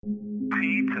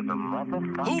P to the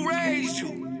motherfucker. Who raised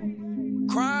you?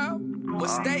 Crime?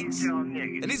 Mistakes?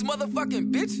 And these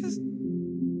motherfucking bitches?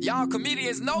 Y'all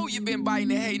comedians know you been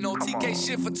biting and hating on TK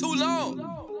shit for too long.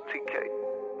 TK.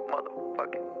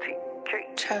 Motherfucking TK.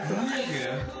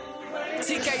 Yeah.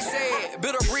 TK said,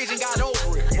 built a bridge and got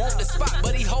over it. Want the spot,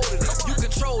 but he holding it. You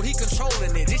controlled, he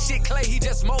controlling it. This shit clay, he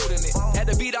just molding it. Had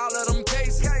to beat all of them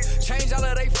cases, change all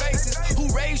of they faces. Who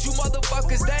raised you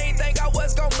motherfuckers? They ain't think I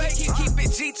was gonna make it. Keep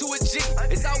it G to a G.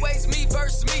 It's always me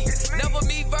versus me. Never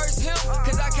me versus him,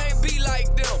 cause I can't be like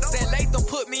them. Said Latham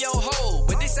put me on hold,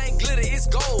 but this ain't glitter, it's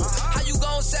gold. How you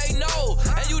gonna say no,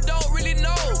 and you don't really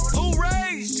know? Who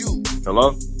raised you?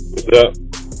 Hello? What's up?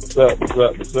 What's up? What's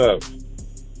up? What's up?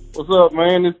 What's up,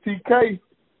 man? It's TK.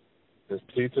 It's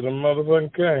T to the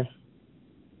motherfucking K.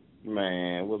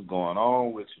 Man, what's going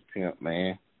on with you, pimp,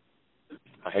 man?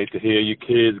 I hate to hear your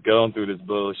kids going through this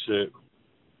bullshit.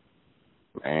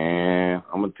 Man,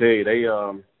 I'm gonna tell you,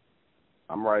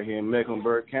 I'm right here in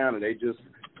Mecklenburg County. They just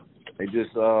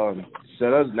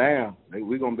shut us down.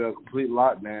 We're gonna be a complete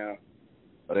lockdown.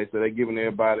 But they said they're giving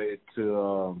everybody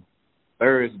to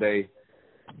Thursday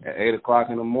at 8:00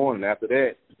 in the morning. After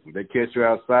that, if they catch you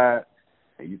outside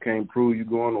and you can't prove you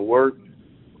going to work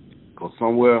or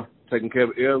somewhere taking care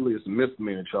of the elderly, it's a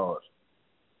misdemeanor charge.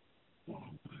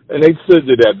 And they should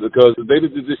do that because if they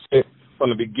did this shit from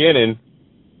the beginning,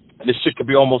 this shit could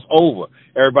be almost over.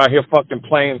 Everybody here fucking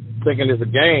playing, thinking it's a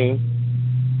game.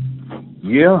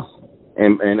 Yeah,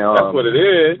 and that's what it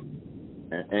is.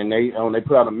 And they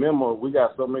put out a memo. We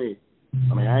got so many.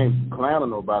 I mean, I ain't clowning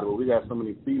nobody, but we got so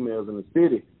many females in the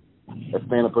city that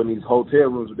stand up in these hotel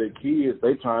rooms with their kids.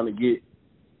 They trying to get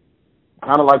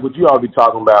kind of like what you all be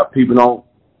talking about. People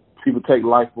take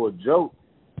life for a joke.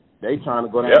 They trying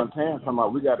to go downtown. Talking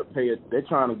about we got to pay. They're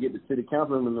trying to get the city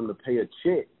council and them to pay a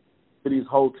check to these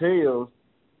hotels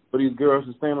for these girls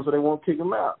to stand up so they won't kick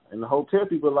them out. And the hotel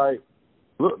people are like,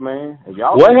 look, man, if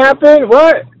y'all. What happened?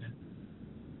 What?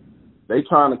 They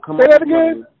trying to come. Say that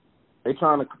again. They're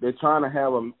trying to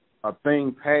have a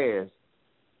thing passed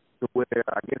to where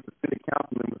I guess the city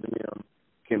council members and them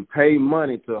can pay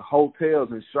money to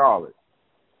hotels in Charlotte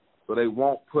so they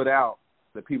won't put out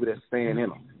the people that staying in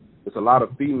them. There's a lot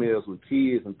of females with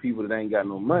kids and people that ain't got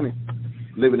no money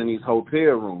living in these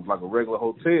hotel rooms like a regular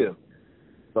hotel.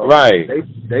 So right.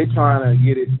 They trying to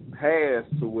get it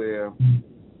passed to where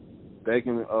they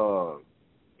can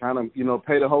kind of,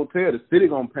 pay the hotel. The city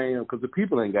gonna pay them because the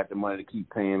people ain't got the money to keep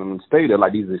paying them and stay there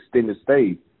like these extended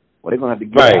stays. Well, they're gonna have to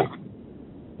get out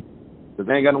because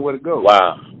they ain't got nowhere to go.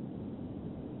 Wow.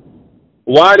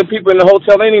 Why are the people in the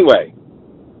hotel anyway?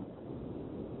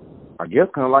 I guess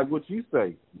kind of like what you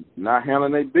say, not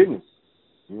handling their business,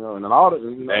 and a lot of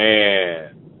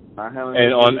man. Not handling.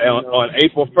 And on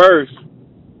April 1st,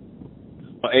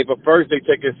 they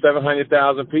taking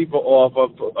 700,000 people off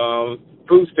of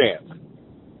food stamps.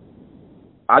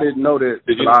 I didn't know that.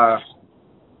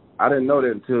 I didn't know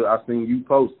that until I seen you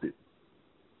post it.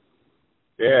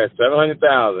 Yeah,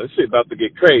 700,000. This shit about to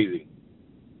get crazy.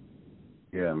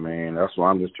 Yeah, man. That's why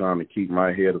I'm just trying to keep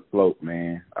my head afloat,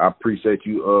 man. I appreciate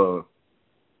you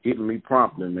hitting me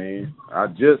promptly, man. I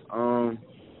just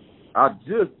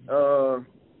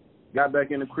got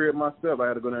back in the crib myself. I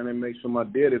had to go down there and make sure my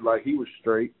daddy, he was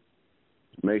straight.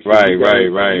 Make sure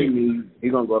right. He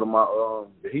gonna go to my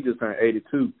he just turned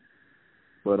 82.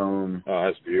 But oh,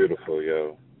 that's beautiful,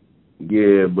 yo.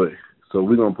 Yeah, but so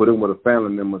we're gonna put him with a family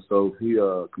member so he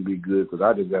can be good because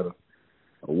I just got a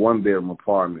 1-bedroom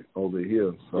apartment over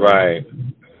here. So. Right.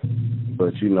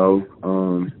 But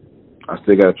I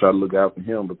still gotta try to look out for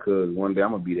him because one day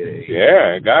I'm gonna be that age.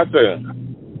 Yeah, got to.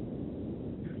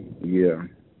 Yeah,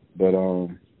 but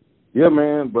yeah,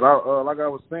 man. But I like I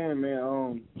was saying,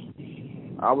 man.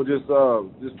 I was just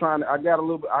trying to. I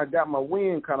got my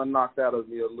wind kind of knocked out of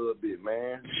me a little bit,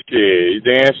 man. Shit, you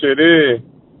damn sure did.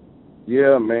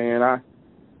 Yeah, man. I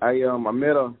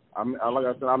met her. Like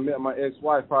I said, I met my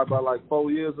ex-wife probably about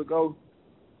 4 years ago.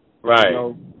 Right.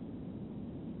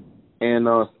 And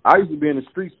I used to be in the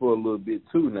streets for a little bit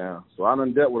too now, so I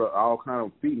done dealt with all kind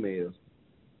of females.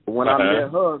 But when I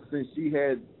met her, since she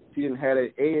didn't have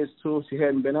that edge to her, she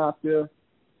hadn't been out there.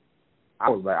 I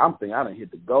was like, I'm thinking I done hit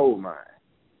the gold mine.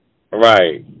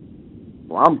 Right.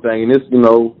 Well, I'm thinking this,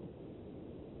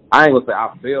 I ain't gonna say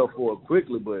I fell for it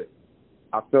quickly, but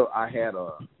I felt like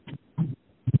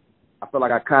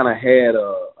I kind of had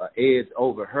a edge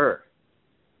over her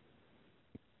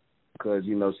because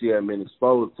she hadn't been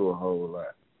exposed to a whole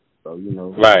lot. So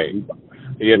Right.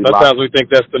 Yeah. Sometimes we think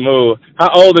that's the move. How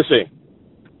old is she?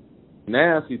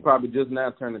 Now she's probably just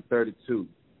now turning 32.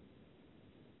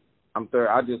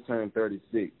 I just turned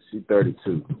 36. She's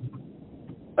 32.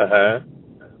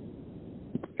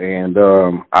 And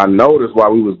I noticed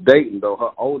while we was dating, though,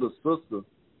 her older sister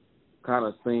kind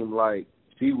of seemed like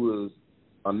she was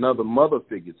another mother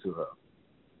figure to her.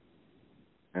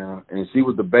 And she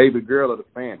was the baby girl of the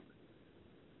family.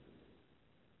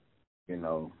 You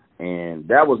know, and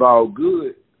that was all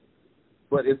good,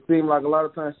 but it seemed like a lot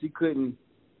of times she couldn't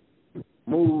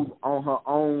move on her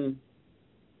own.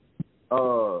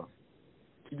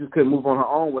 She just couldn't move on her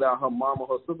own without her mom or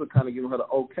her sister kind of giving her the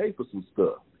okay for some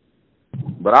stuff.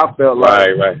 But I felt like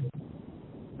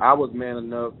I was man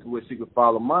enough to where she could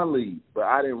follow my lead, but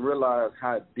I didn't realize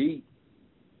how deep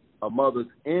a mother's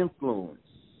influence,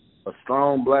 a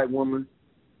strong black woman,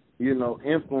 you know,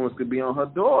 influence could be on her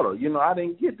daughter. You know, I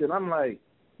didn't get that. I'm like,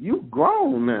 you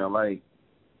grown now. Like,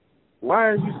 why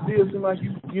are you still seem like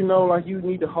you know, like you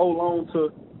need to hold on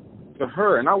to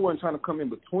her? And I wasn't trying to come in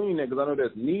between that because I know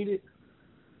that's needed,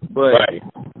 but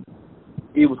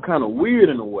it was kind of weird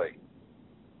in a way.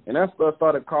 And that stuff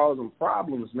started causing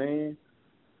problems, man.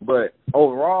 But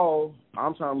overall,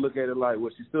 I'm trying to look at it like,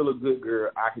 well, she's still a good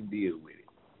girl. I can deal with it.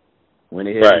 When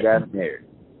they had got married.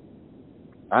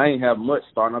 I ain't have much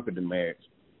starting up at the marriage.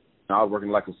 I was working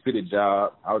like a city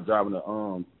job. I was driving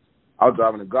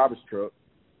a garbage truck,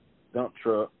 dump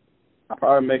truck. I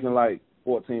probably making like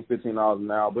 $14, $15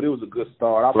 an hour, but it was a good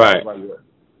start. I was like what,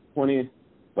 20,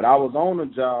 but I was on the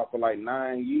job for like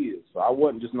 9 years, so I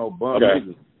wasn't just no bum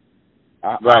nigga.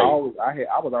 I was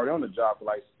already on the job for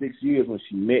like 6 years when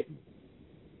she met me.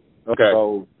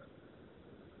 So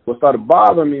what started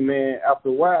bothering me, man, after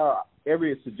a while,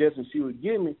 every suggestion she would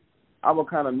give me, I would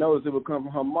kind of notice it would come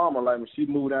from her mama. Like when she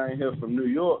moved down here from New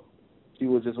York, she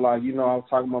was just like, you know, I was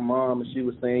talking to my mom and she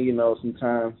was saying, you know,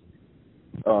 sometimes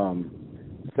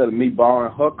instead of me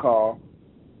borrowing her car,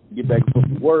 get back and forth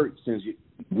to work, since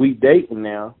we dating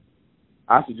now,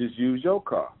 I should just use your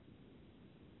car.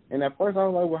 And at first I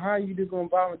was like, well, how are you just going to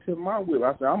volunteer my whip?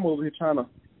 I said, I'm over here trying to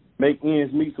make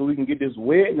ends meet so we can get this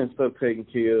wedding and stuff taken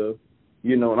care of,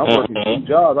 you know, and I'm working 2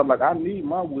 jobs. I'm like, I need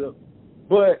my whip.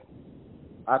 But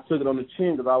I took it on the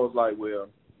chin because I was like, well,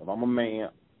 if I'm a man,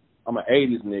 I'm an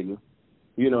 80s nigga,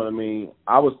 you know what I mean?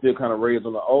 I was still kind of raised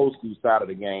on the old school side of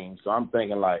the game, so I'm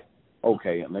thinking like,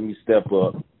 okay, let me step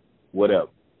up, whatever.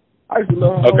 I used to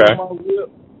love my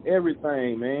whip,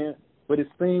 everything, man. But it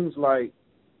seems like,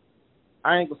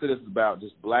 I ain't gonna say this is about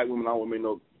just black women. I don't want to make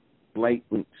no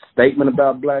blatant statement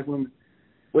about black women,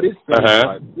 but it seems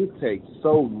like it takes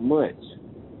so much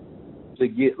to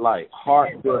get like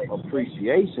heartfelt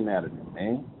appreciation out of them,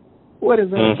 man. What is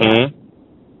that?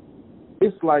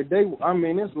 It's like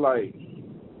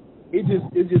it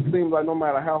just seems like no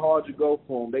matter how hard you go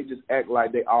for them, they just act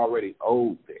like they already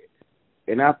owed that.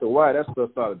 And after a while, that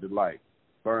stuff started to like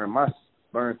burn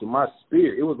through my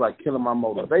spirit. It was like killing my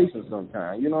motivation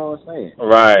sometimes. You know what I'm saying?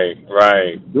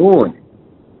 Right. Doing it.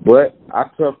 But I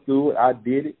toughed through it. I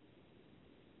did it.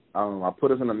 I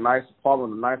put us in a nice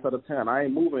apartment, a nice side of town. I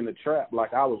ain't moving in the trap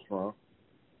like I was from.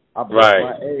 I bust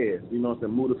my ass. You know what I'm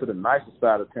saying? Moved to the nicest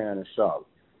side of town in Charlotte.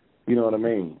 You know what I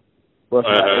mean? Bust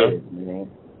my ass, man.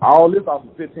 All this off a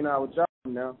 15-hour job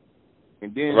now.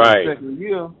 And then in the second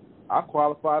year, I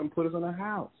qualified and put us in a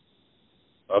house.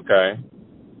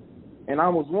 And I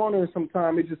was wondering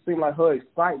sometimes, it just seemed like her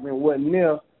excitement wasn't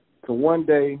there. So one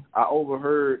day I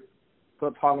overheard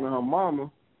her talking to her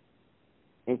mama,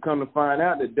 and come to find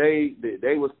out that they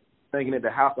was thinking that the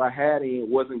house I had in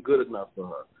wasn't good enough for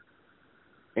her.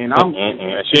 And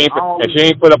she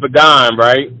ain't put up a dime,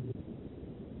 right?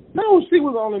 No, she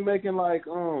was only making like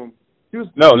listen to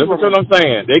what I'm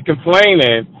saying. They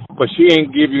complaining, but she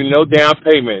ain't give you no down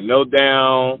payment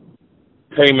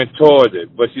towards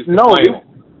it. But she's complaining.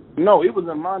 No, it was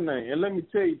in my name. And let me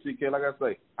tell you, TK, like I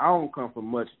say, I don't come from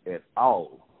much at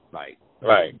all. Like,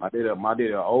 my dad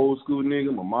an old school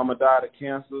nigga. My mama died of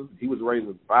cancer. He was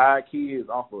raising 5 kids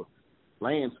off of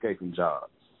landscaping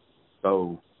jobs.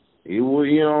 So, it was,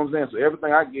 you know what I'm saying? So,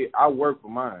 everything I get, I work for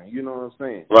mine. You know what I'm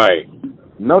saying?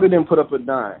 No, they didn't put up a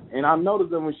dime. And I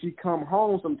noticed that when she come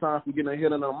home sometimes from getting her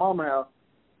head in her mama house,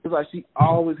 it's like she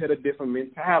always had a different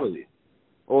mentality.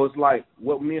 Or it's like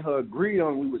what me and her agreed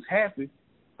on, we was happy,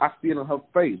 I see it on her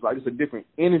face. Like it's a different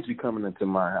energy coming into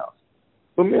my house.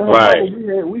 But me and her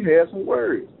mama, we had some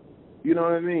words. You know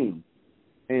what I mean?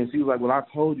 And she was like, well, I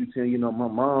told you, Tim, you know, my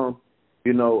mom,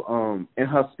 you know, and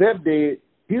her stepdad,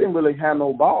 he didn't really have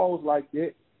no balls like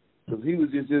that because he was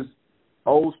just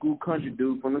old school country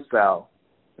dude from the South,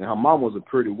 and her mom was a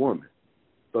pretty woman.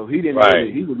 So he didn't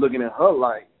really, he was looking at her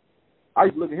like, I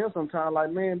used to look at him sometimes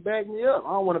like, man, back me up.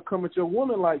 I don't want to come at your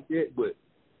woman like that, but,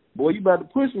 boy, you about to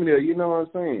push me there, you know what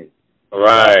I'm saying?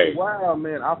 Right. Wow,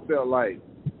 man, I felt like,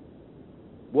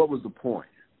 what was the point?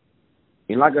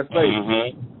 And like I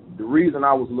say, the reason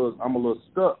I'm a little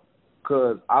stuck,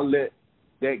 because I let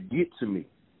that get to me.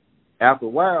 After a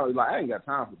while, like, I ain't got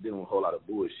time for dealing with a whole lot of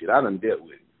bullshit. I done dealt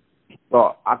with it.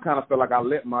 So I kind of felt like I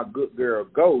let my good girl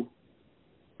go.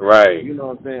 Right. You know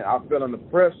what I'm saying? I fell under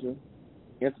pressure,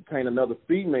 entertained another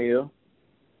female.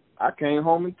 I came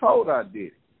home and told her I did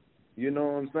it. You know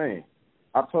what I'm saying?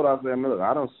 I told her, I said, look,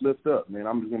 I done slipped up, man.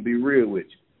 I'm just going to be real with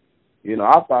you. You know,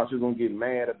 I thought she was going to get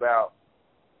mad about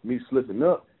me slipping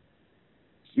up.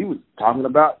 She was talking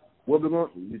about what we're going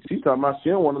to, she talking about she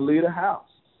didn't want to leave the house.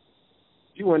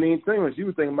 She wasn't even thinking, she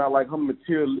was thinking about, like, her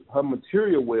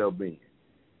material well-being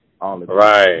all the time.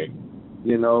 Right.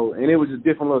 You know, and it was just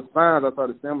different little signs I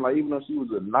started saying. Like, even though she was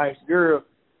a nice girl,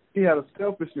 she had a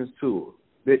selfishness to her.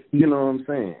 That, you know what I'm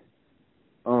saying?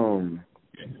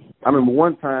 I remember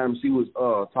one time she was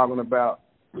talking about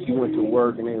she went to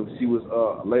work, and then she was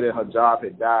a lady at her job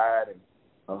had died, and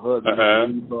her husband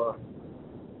didn't leave her.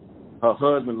 Her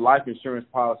husband's life insurance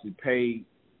policy paid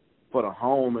for the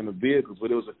home and the vehicles, but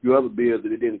there was a few other bills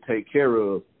that it didn't take care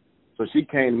of. So she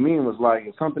came to me and was like,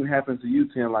 if something happens to you,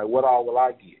 Tim, like, what all will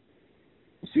I get?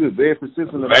 And she was very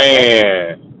persistent about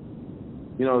that.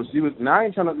 You know, she was, and I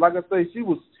ain't trying to, like I say, she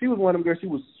was one of them girls, she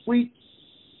was sweet,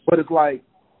 but it's like,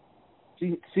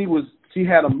 she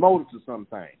had a motive to some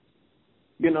things.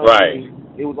 You know, right. I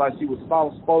mean? It was like she was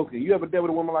soft-spoken. You ever dealt with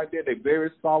a woman like that? They're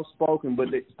very soft-spoken, but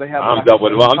they have... I'm dealt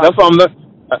with one. That's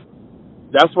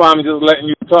why I'm just letting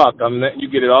you talk. I'm letting you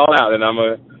get it all out, and I'm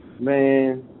a...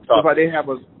 Man, it's like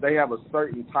they have a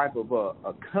certain type of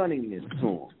a cunningness to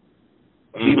them.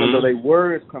 Even though their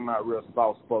words come out real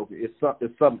soft-spoken, it's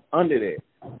something under that.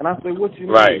 And I say, what you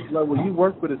mean? Right. Like, when you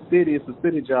work for the city, it's a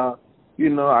city job. You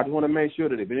know, I just want to make sure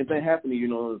that if anything happened to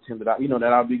you, Tim, that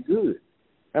I'll be good.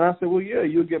 And I said, well, yeah,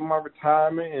 you'll get my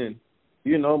retirement and,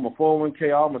 you know, my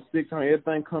 401k, all my 600,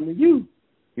 everything come to you.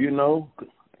 You know,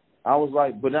 I was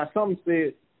like, but now something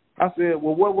said, I said,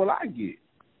 well, what will I get?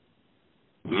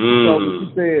 So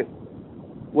she said,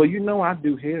 well, you know, I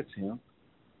do hair, Tim.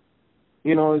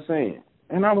 You know what I'm saying?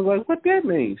 And I was like, what that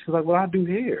mean? She's like, well, I do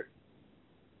hair.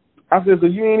 I said, so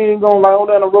you ain't even going to, like, on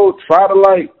down the road, try to,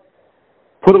 like,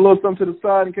 put a little something to the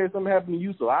side in case something happened to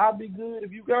you, so I'll be good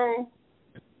if you gone?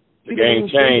 The game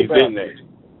changed, didn't it?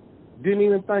 Didn't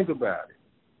even think about it.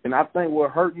 And I think what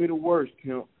hurt me the worst,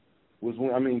 Kim, was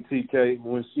TK,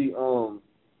 when she,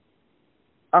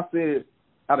 I said,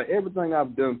 out of everything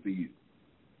I've done for you,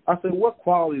 I said, what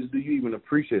qualities do you even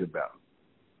appreciate about me?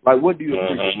 Like, what do you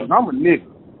appreciate? Because I'm a nigga.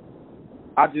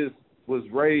 I just was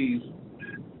raised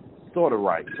sort of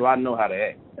right, so I know how to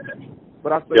act.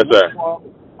 But I said, yes,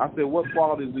 what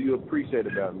qualities do you appreciate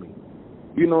about me?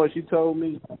 You know what she told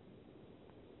me?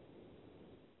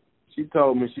 She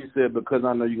told me, she said, because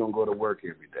I know you're going to go to work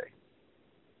every day.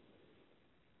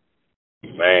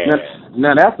 Man.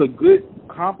 Now that's a good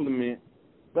compliment,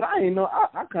 but I ain't know,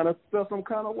 I kind of felt some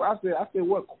kind of way. I said,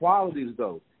 what qualities,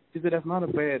 though? She said, that's not a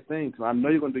bad thing. So I know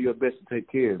you're going to do your best to take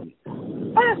care of me.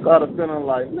 I started feeling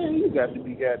like, man, you got to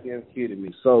be goddamn kidding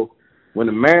me. So when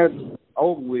the marriage was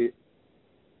over with,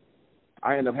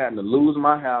 I ended up having to lose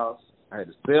my house. I had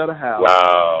to sell the house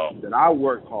that I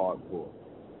worked hard for.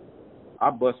 I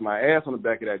bust my ass on the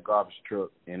back of that garbage truck,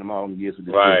 and I'm all them years with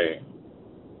this. Right.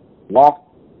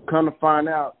 Come to find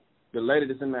out, the lady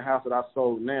that's in the house that I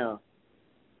sold now,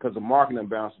 because the marketing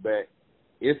bounced back,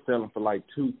 it's selling for like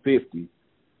 $250.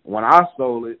 When I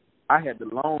sold it, I had the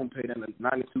loan paid in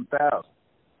 $92,000.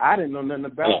 I didn't know nothing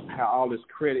about how all this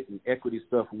credit and equity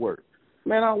stuff worked.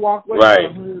 Man, I walked away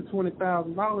with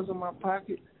 $120,000 in my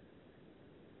pocket.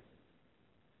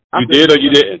 You did or you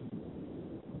didn't?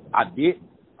 I did.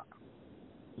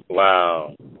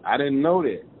 Wow. I didn't know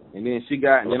that. And then she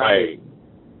got, and then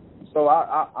so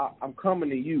I'm coming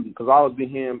to you because I always been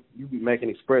hearing you be making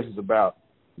expressions about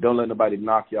don't let nobody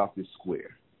knock you off your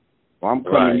square. Well, I'm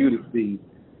coming to you to see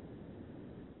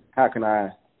how can I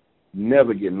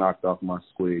never get knocked off my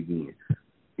square again.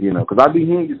 You know, because I be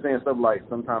hearing you saying stuff like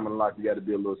sometime in life you got to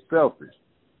be a little selfish.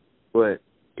 But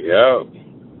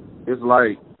it's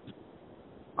like,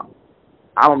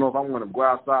 I don't know if I want to go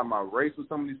outside my race with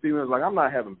some of these females. Like, I'm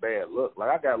not having bad luck. Like,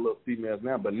 I got little females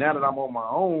now, but now that I'm on my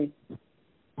own,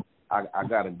 I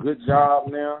got a good job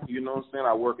now. You know what I'm saying?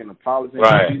 I work in the policy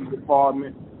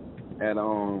department at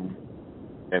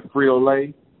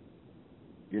Frito-Lay.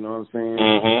 You know what I'm saying?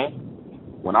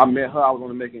 Mm-hmm. When I met her, I was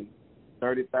only making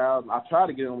 $30,000. I tried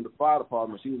to get her on the fire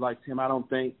department. She was like, Tim, I don't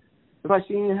think. It's like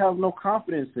she didn't have no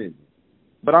confidence in me.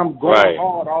 But I'm going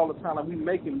hard all the time. Like, we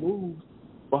making moves.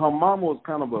 But her mama was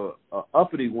kind of a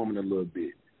uppity woman a little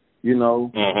bit, you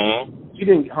know.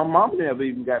 Mm-hmm. Her mama never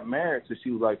even got married till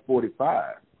she was like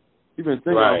 45. She's been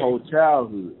single her whole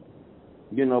childhood.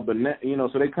 You know, but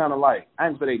so they kind of like, I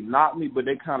didn't say they knocked me, but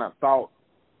they kind of thought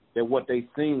that what they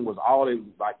seen was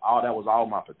that was all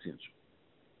my potential.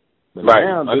 But right,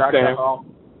 now that understand.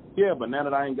 but now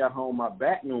that I ain't got home my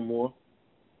back no more,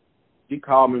 she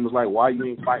called me and was like, "Why you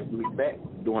ain't fighting me back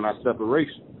during our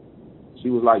separation?" She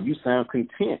was like, "You sound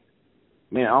content."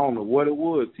 Man, I don't know what it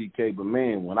was, TK, but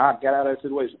man, when I got out of that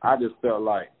situation, I just felt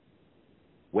like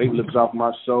weight lifts off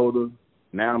my shoulder.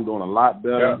 Now I'm doing a lot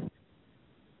better. Yeah.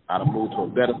 I done moved to a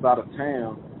better side of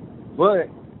town, but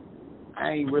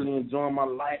I ain't really enjoying my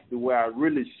life the way I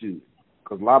really should.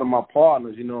 Because a lot of my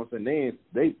partners, you know what I'm saying,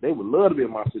 they would love to be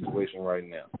in my situation right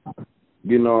now.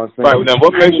 You know what I'm saying? Right. Now,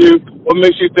 what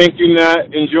makes you think you're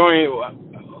not enjoying?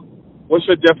 What's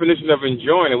your definition of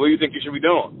enjoying it? What do you think you should be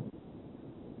doing?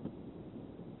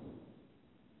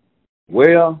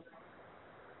 Well,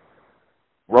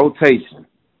 rotation.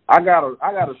 I got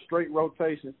a straight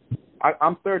rotation.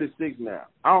 I'm 36 now.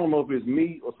 I don't know if it's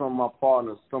me or some of my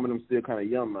partners. Some of them still kind of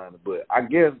young-minded, but I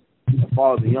guess as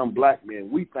far as the young black men,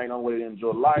 we think the only way to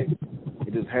enjoy life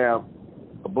is just have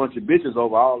a bunch of bitches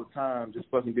over all the time, just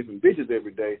fucking different bitches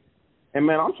every day. And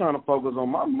man, I'm trying to focus on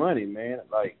my money, man.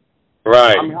 Like,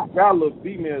 right. I mean, I got a little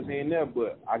females here and there,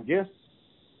 but I guess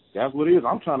that's what it is.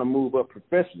 I'm trying to move up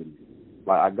professionally.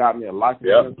 Like, I got me a life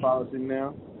insurance policy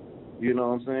now. You know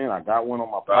what I'm saying? I got one on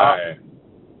my pocket.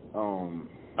 Right.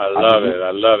 I love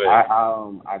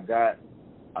it.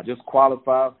 I just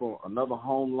qualified for another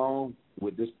home loan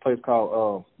with this place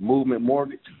called Movement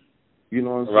Mortgage. You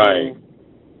know what I'm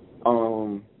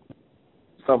saying?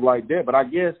 Stuff like that. But I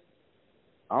guess,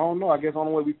 I don't know. I guess the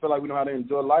only way we feel like we know how to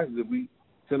enjoy life is if we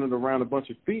centered around a bunch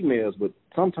of females. But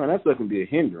sometimes that stuff can be a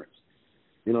hindrance.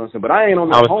 You know what I'm saying? But I ain't on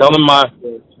that. I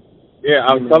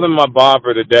was telling my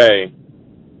barber today.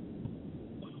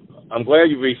 I'm glad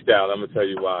you reached out. I'm gonna tell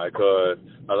you why. Because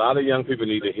a lot of young people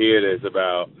need to hear this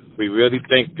about. We really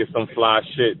think it's some fly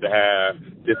shit to have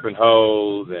different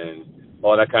hoes and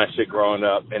all that kind of shit growing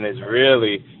up, and it's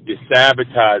really you're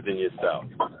sabotaging yourself.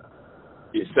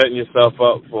 You're setting yourself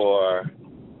up for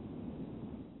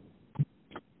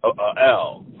a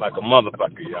L, like a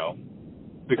motherfucker, yo.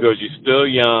 Because you're still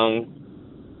young,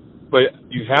 but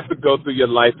you have to go through your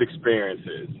life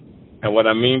experiences. And what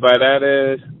I mean by that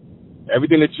is,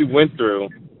 everything that you went through,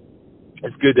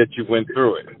 it's good that you went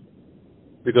through it.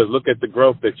 Because look at the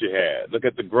growth that you had. Look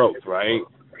at the growth, right?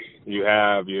 You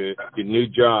have your new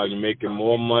job. You're making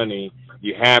more money.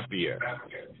 You're happier.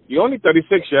 You're only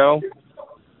 36, yo.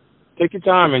 Take your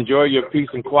time. Enjoy your peace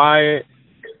and quiet.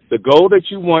 The goal that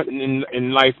you want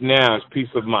in life now is peace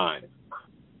of mind.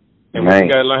 And you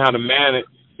got to learn how to manage.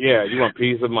 Yeah, you want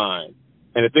peace of mind.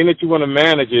 And the thing that you want to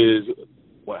manage is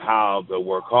how to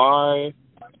work hard,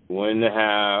 when to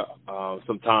have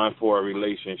some time for a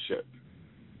relationship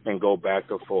and go back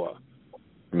and forth.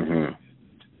 Mm-hmm.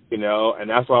 You know, and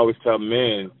that's why I always tell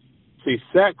men, see,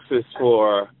 sex is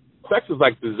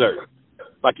like dessert.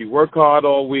 Like you work hard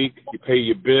all week, you pay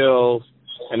your bills,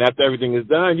 and after everything is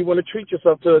done, you want to treat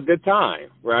yourself to a good time,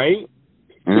 right?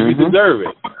 Mm-hmm. You deserve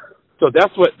it. So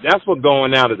that's what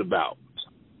going out is about.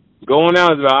 Going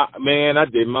out is about, man, I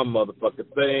did my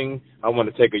motherfucking thing. I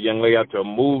want to take a young lady out to a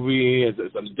movie and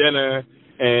some dinner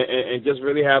and just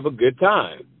really have a good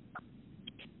time.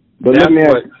 But that's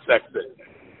what sex is.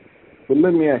 But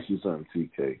let me ask you something,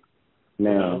 TK.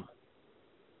 Now,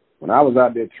 when I was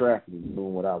out there trafficking,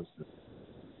 doing what I was doing,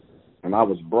 and I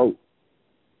was broke,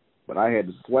 but I had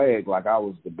the swag like I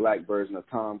was the black version of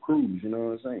Tom Cruise, you know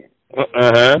what I'm saying?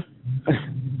 Uh-huh.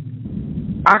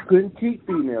 I couldn't keep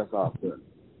females off there.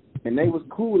 And they was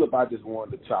cool if I just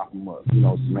wanted to chop them up, you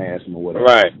know, smash them or whatever.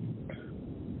 Right.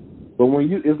 But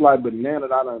but now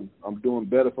that I'm doing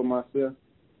better for myself,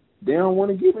 they don't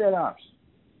want to give me that option.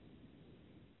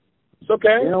 It's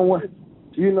okay. They don't want,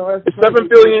 you know, it's 7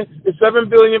 billion. It's 7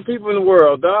 billion people in the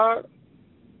world, dog.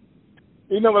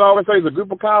 You know what I always say? Is a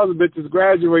group of college bitches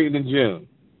graduating in June.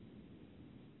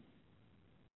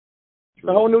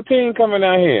 The whole new team coming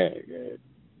out here.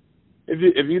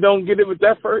 If you don't get it with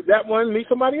that one, meet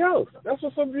somebody else. That's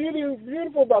what's so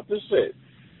beautiful about this shit.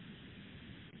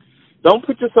 Don't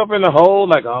put yourself in a hole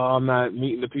like, oh, I'm not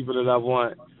meeting the people that I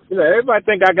want. You know, everybody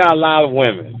think I got a lot of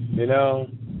women, you know.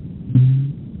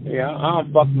 Yeah, I'll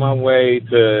fuck my way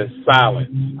to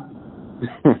silence.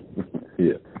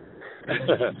 Yeah.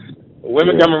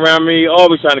 Women come around me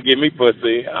always trying to get me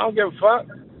pussy. I don't give a fuck.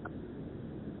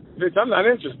 Bitch, I'm not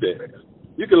interested.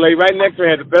 You can lay right next to her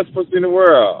and have the best pussy in the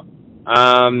world.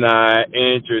 I'm not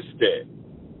interested.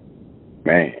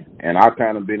 Man, and I've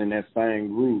kind of been in that same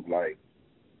groove. Like,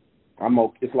 I'm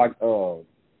more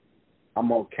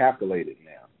calculated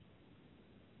now.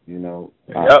 You know,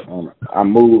 Yep. I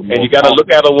move. And you got to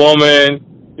look at a woman,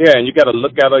 and you got to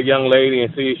look at a young lady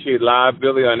and see if she's a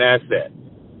liability or an asset.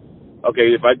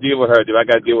 Okay, if I deal with her, do I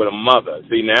got to deal with a mother?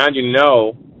 See, now you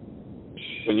know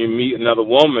when you meet another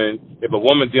woman, if a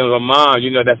woman dealing with a mom, you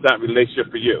know that's not a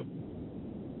relationship for you.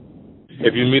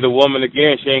 If you meet a woman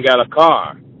again, she ain't got a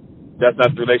car, that's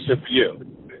not the relationship for you.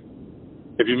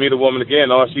 If you meet a woman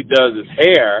again, all she does is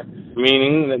hair,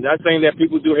 meaning, not saying that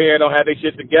people do hair don't have their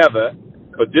shit together,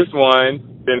 but this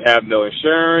one didn't have no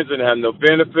insurance, didn't have no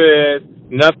benefits,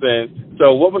 nothing.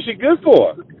 So what was she good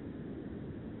for?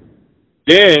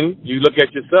 Then you look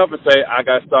at yourself and say, I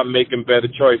got to start making better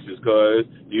choices because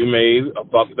you made a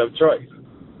fucked up choice.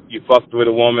 You fucked with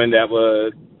a woman that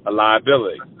was a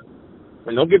liability.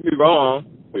 And don't get me wrong,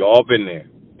 we all been there.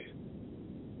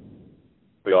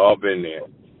 We all been there.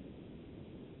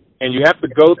 And you have to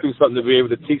go through something to be able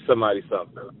to teach somebody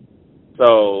something.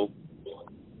 So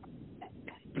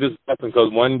this happens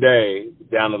because one day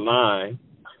down the line,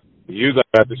 you're going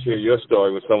to have to share your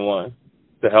story with someone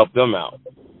to help them out.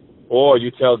 Or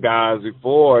you tell guys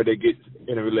before they get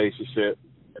in a relationship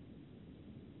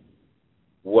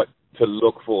what to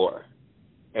look for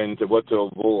and what to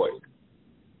avoid.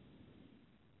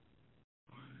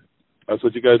 That's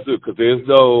what you guys do, because there's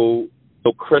no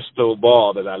crystal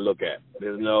ball that I look at.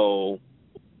 There's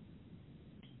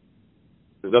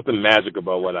nothing magic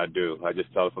about what I do. I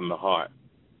just tell it from the heart.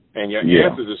 And your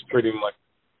answers is pretty much,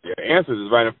 your answers is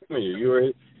right in front of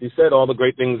you. You said all the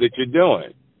great things that you're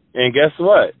doing. And guess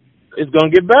what? It's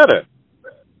going to get better.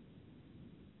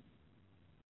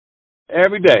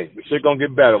 Every day, the shit going to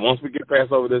get better once we get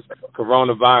past over this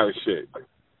coronavirus shit.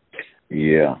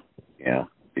 Yeah,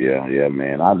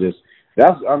 man. I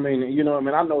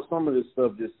know some of this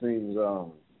stuff just seems, I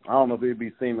don't know if it'd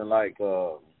be seeming like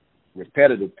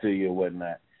repetitive to you or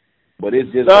whatnot, but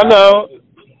it's just. No.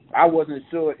 I wasn't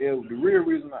sure if the real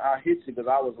reason I hit you, because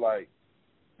I was like,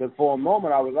 because for a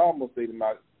moment I was almost thinking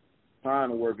about trying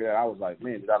to work it out. I was like,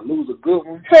 man, did I lose a good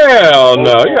one? Hell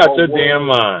no, you got your damn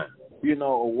mind. You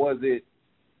know, or was it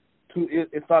too?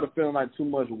 It started feeling like too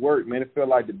much work, man. It felt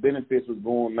like the benefits was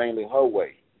going mainly her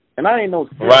way, and I ain't no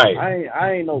right.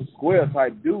 I ain't no square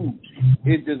type dude.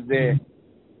 It's just that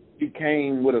he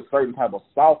came with a certain type of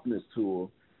softness to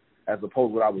her, as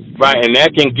opposed to what I was. Right, and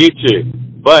that can get you.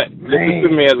 But listen to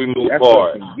me as we move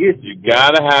forward. You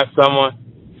gotta have someone.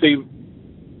 See,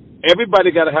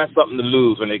 everybody gotta have something to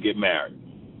lose when they get married.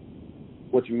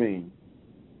 What you mean?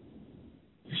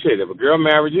 Shit, if a girl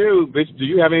married you, bitch, do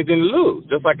you have anything to lose?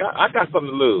 Just like I got something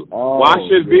to lose. Oh, why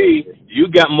should it be you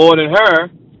got more than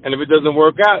her, and if it doesn't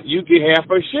work out, you get half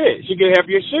her shit. She get half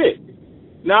your shit.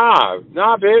 Nah,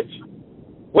 bitch.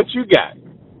 What you got?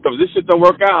 So if this shit don't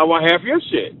work out, I want half your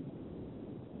shit.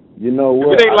 You know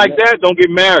what? If it ain't like that, don't get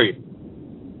married.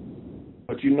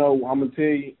 But you know, I'm gonna tell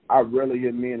you, I rarely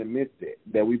hear men admit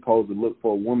that we supposed to look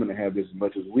for a woman to have as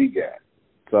much as we got.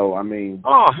 So I mean,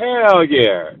 oh hell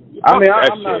yeah! I'm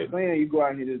not saying you go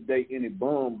out here just date any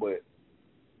bum, but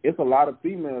it's a lot of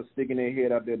females sticking their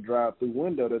head out their drive-through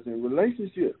window that's in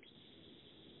relationships.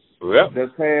 Yep.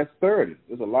 That's past 30.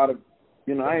 There's a lot of,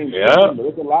 I ain't. Yeah. But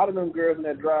there's a lot of them girls in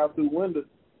that drive-through window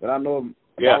that I know.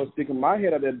 I was sticking my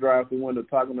head out that drive-through window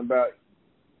talking about,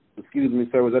 excuse me,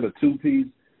 sir, was that a two-piece,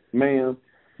 ma'am?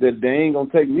 That they ain't gonna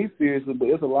take me seriously, but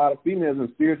there's a lot of females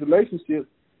in serious relationships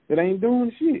that ain't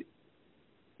doing shit.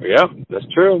 Yeah, that's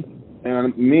true.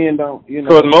 And men don't,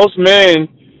 Because most men,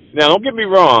 now don't get me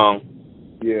wrong.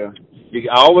 Yeah.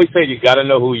 I always say you got to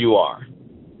know who you are.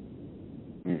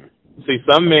 Mm. See,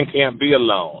 some men can't be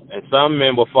alone, and some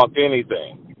men will fuck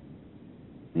anything.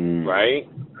 Right?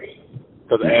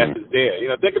 Because the ass is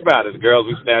there. Think about it. The girls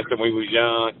we snatched when we was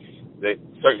young, the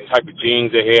certain type of jeans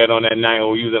they had on that night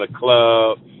when we was in a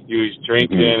club, you was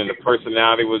drinking, and the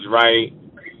personality was right.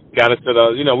 Got into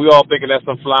the, we all thinking that's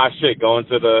some fly shit, going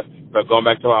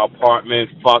back to our apartment,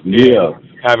 fucking,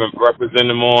 having breakfast in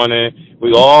the morning.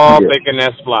 We all thinking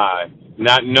that's fly,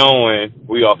 not knowing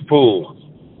we are fools.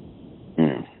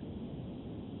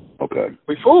 Okay.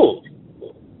 We fools.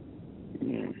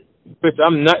 Bitch,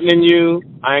 I'm nutting in you.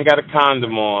 I ain't got a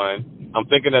condom on. I'm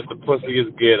thinking that the pussy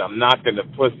is good. I'm knocking the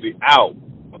pussy out.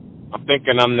 I'm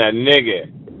thinking I'm that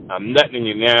nigga. I'm nutting in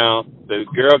you now. The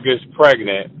girl gets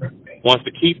pregnant, wants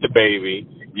to keep the baby.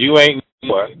 You ain't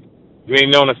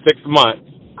known her 6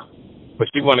 months, but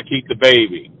she want to keep the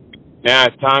baby. Now,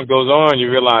 as time goes on,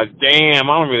 you realize, damn,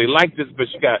 I don't really like this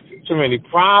bitch. She got too many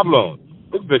problems.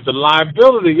 This bitch a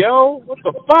liability, yo. What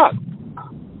the fuck?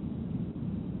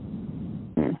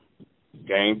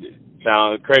 Game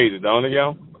sounds crazy, don't it,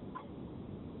 yo?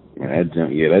 That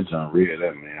junk real,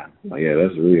 that man. Yeah,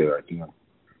 that's real right there.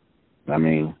 I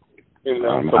mean, You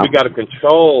know, so we got to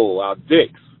control our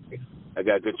dicks. I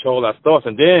got to control our thoughts,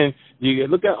 and then you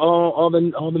look at all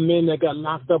the men that got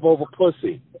locked up over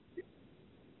pussy,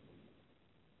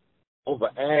 over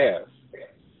ass.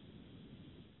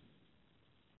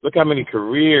 Look how many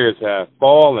careers have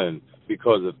fallen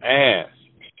because of ass.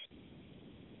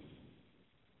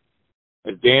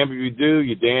 It's damn if you do,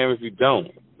 you're damn if you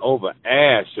don't. Over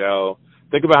ass, yo.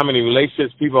 Think about how many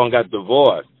relationships people got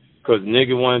divorced because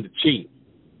nigga wanted to cheat.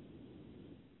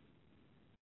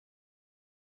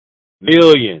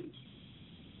 Millions.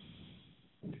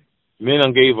 Men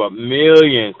done gave up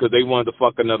millions because they wanted to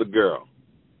fuck another girl.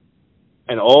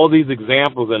 And all these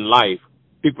examples in life,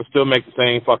 people still make the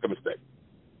same fucking mistake.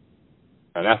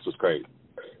 And that's what's crazy.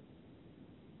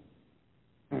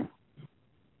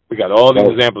 We got all these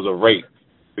examples of rape.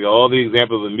 We got all these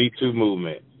examples of the Me Too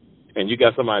movement. And you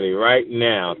got somebody right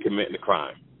now committing a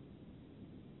crime.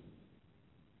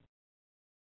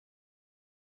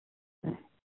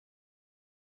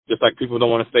 Just like people don't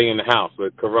want to stay in the house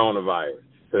with coronavirus,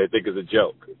 so they think it's a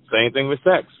joke. Same thing with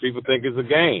sex. People think it's a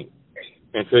game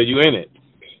until you're in it.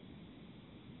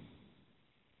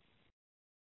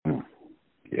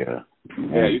 Yeah,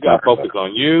 you got to focus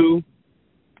on you.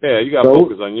 Yeah, you got to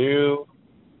focus on you.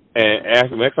 And ask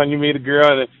them, next time you meet a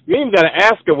girl, and you ain't even got to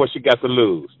ask her what she got to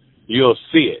lose. You'll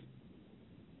see it.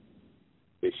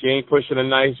 If she ain't pushing a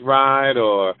nice ride,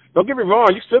 or don't get me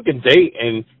wrong, you still can date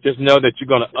and just know that you're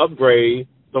going to upgrade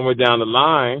somewhere down the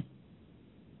line.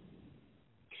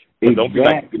 But don't be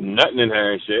like nutting in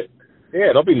her and shit.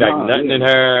 Yeah, don't be like nutting in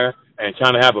her and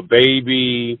trying to have a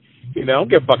baby. You know, don't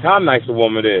give a fuck how nice a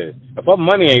woman is. If her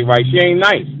money ain't right, she ain't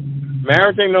nice.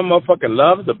 Marriage ain't no motherfucking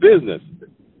love. It's a business.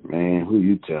 Man, who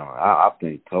you telling? I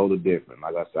think totally different.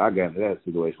 Like I said, I got into that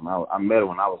situation. I met her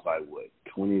when I was like, what,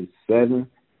 27?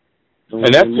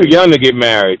 And that's too young to get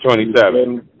married,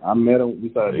 27. I met her. We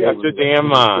started. You got your damn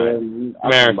mind.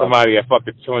 Marrying somebody at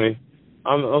fucking 20.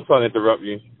 I'm sorry to interrupt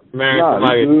you. Marrying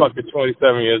somebody at fucking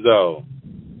 27 years old.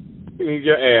 You need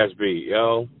your ass beat,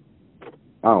 yo.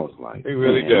 I was like, you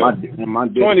really do. My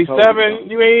 27,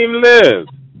 you ain't even lived.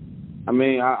 I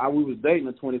mean, we was dating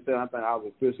at 27. I think I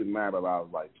was officially married, but I was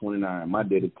like 29. My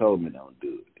daddy told me don't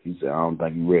do it. He said, I don't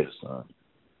think you're ready, son.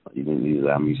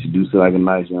 You she do seem like a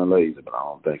nice young lady, but I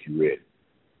don't think you're ready.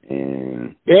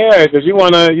 And yeah, because you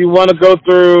wanna go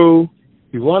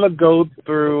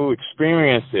through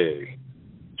experiences,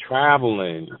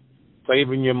 traveling,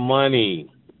 saving your money.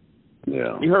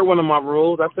 Yeah. You heard one of my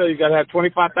rules. I tell you gotta have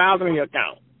 $25,000 in your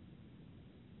account.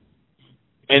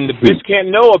 And the bitch can't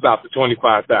know about the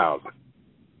 $25,000.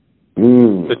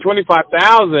 The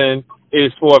 $25,000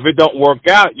 is for if it don't work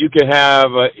out, you can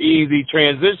have an easy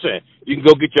transition. You can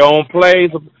go get your own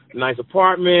place, a nice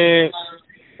apartment.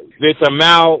 Bitch, I'm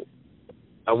out.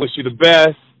 I wish you the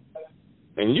best,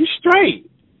 and you straight.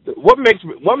 What makes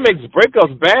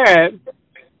breakups bad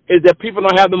is that people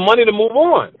don't have the money to move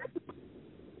on.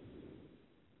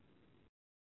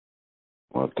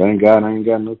 Well, thank God I ain't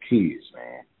got no kids,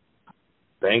 man.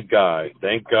 Thank God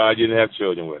you didn't have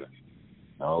children with her.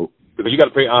 No. Because you got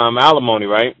to pay alimony,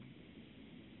 right?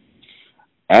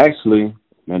 Actually,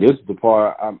 now this is the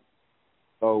part.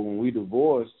 So when we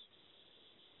divorced,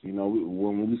 you know,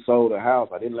 when we sold the house,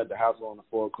 I didn't let the house go into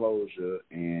foreclosure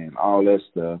and all that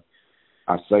stuff.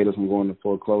 I saved us from going to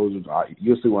foreclosure.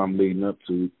 You'll see what I'm leading up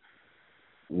to.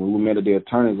 When we met at the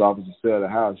attorney's office to sell the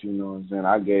house, you know what I'm saying,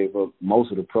 I gave up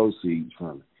most of the proceeds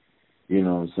from it. You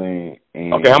know what I'm saying?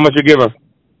 And okay, how much you give her?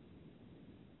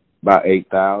 About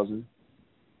 $8,000.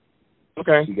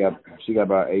 Okay. She got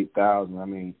about $8,000. I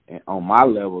mean, on my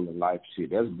level of life, shit,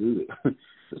 that's good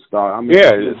to start. I mean,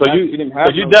 yeah.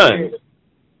 You done.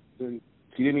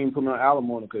 She didn't even put me on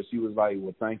alimony because she was like,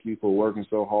 "Well, thank you for working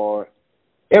so hard."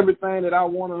 Everything that I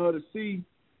wanted her to see,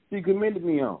 she commended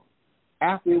me on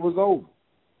after it was over.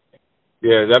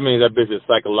 Yeah, that means that bitch is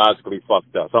psychologically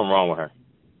fucked up. Something wrong with her.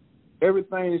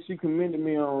 Everything that she commended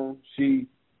me on,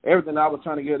 everything I was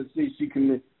trying to get her to see, she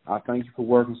commended. I thank you for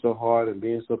working so hard and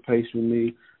being so patient with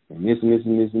me, and this and this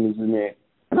and this and this and that.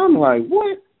 And I'm like,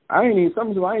 what? I ain't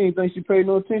even think she paid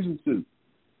no attention to.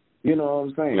 You know what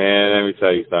I'm saying? Man, let me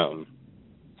tell you something.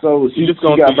 So she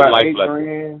got about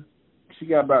 $8,000. She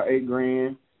got about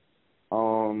 $8,000.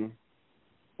 And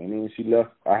then she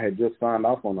left. I had just signed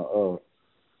off on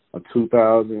a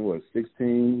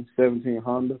 2016, 17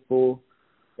 Honda for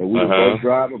that we were both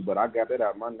driving, but I got that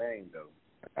out of my name though.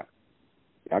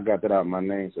 I got that out of my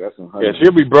name, so that's $100. Yeah,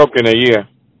 she'll be broke in a year.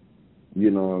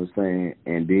 You know what I'm saying?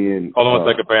 And then hold on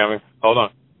a second, family. Hold on.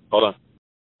 All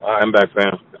right, I'm back,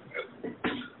 fam.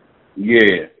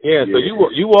 Yeah. So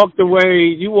you walked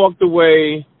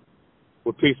away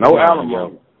with peace of mind. No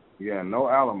alimony. Yeah, no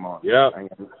alimony. Yeah.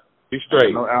 You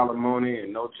straight. No alimony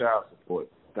and no child support.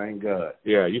 Thank God.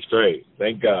 Yeah, you straight.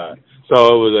 Thank God.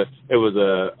 So it was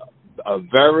a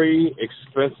very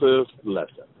expensive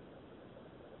lesson.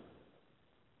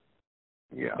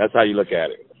 Yeah. That's how you look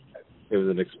at it. It was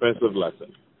an expensive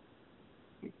lesson.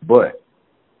 But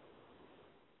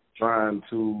trying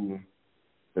to,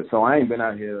 so I ain't been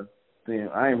out here.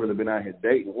 I ain't really been out here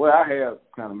dating. Well, I have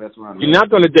kind of messed around. You're not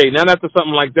going to date. Not after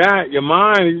something like that. Your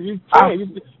mind,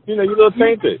 you know, you're a little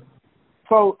tainted.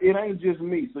 So it ain't just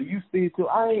me. So you see, too,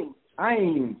 I ain't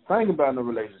even thinking about no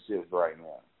relationships right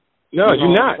now. No,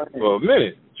 you're not. For a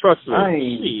minute. Trust me. I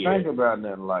ain't thinking about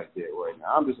nothing like that right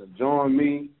now. I'm just enjoying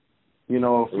me. You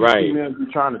know, if right. females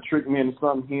be trying to trick me into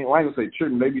something here. Well, I ain't gonna say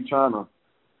trick me. They be trying to,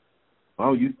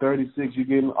 oh, you 36, you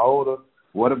getting older.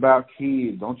 What about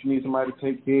kids? Don't you need somebody to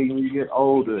take care of you when you get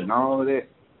older and all of that?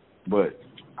 But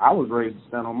I was raised to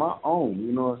stand on my own.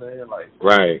 You know what I'm saying? Like,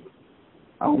 right.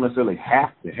 I don't necessarily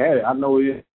have to have it. I know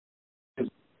it is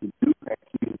to do that,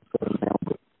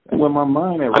 but that's where my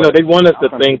mind at. I know they want us to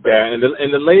think that, and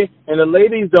the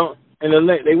ladies don't, and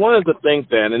they want us to think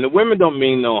that, and the women don't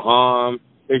mean no harm.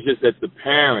 It's just that the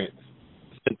parents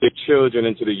sent their children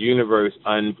into the universe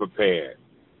unprepared.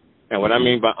 And what I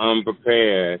mean by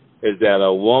unprepared is that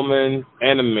a woman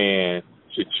and a man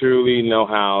should truly know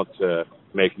how to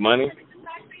make money.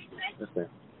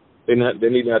 They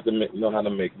need to have to know how to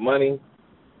make money.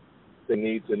 They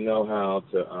need to know how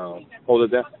to hold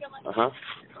it down.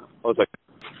 Hold it.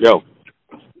 Yo.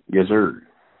 Yes, sir.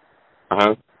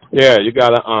 Yeah, you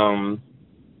gotta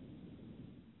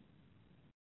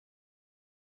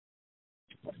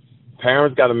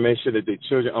parents got to make sure that their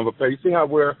children are unprepared. You see how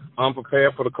we're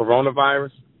unprepared for the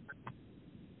coronavirus?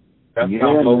 That's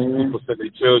how most people send their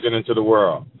children into the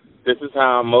world. This is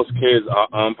how most kids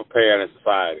are unprepared in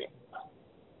society.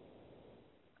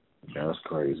 That's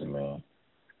crazy, man.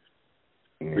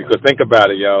 Yeah. Because think about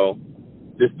it, yo.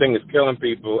 This thing is killing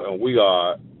people, and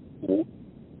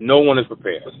no one is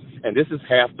prepared. And this is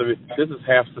half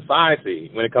society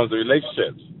when it comes to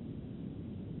relationships.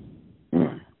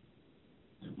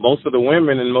 Most of the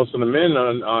women and most of the men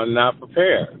are not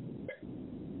prepared.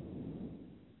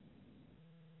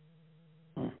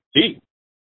 Deep.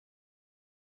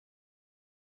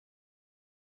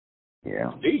 Yeah.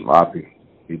 Deep. A lot of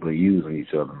people are using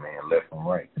each other, man, left and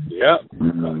right. Yep. A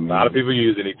lot of people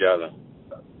using each other.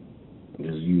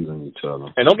 Just using each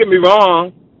other. And don't get me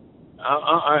wrong,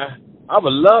 I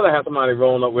would love to have somebody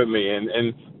rolling up with me,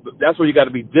 and that's where you got to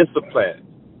be disciplined.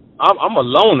 I'm a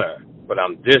loner, but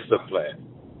I'm disciplined.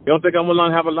 You don't think I'm going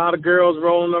to have a lot of girls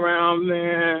rolling around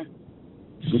there?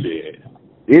 Shit.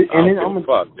 I'm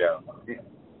fucked, yeah.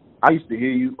 I used to hear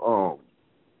you.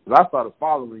 I started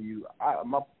following you. I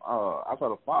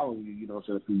started following you. You know,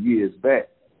 a few years back.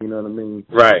 You know what I mean?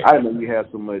 Right. I didn't know you had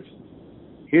so much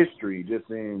history just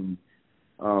in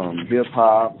hip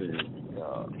hop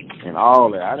and all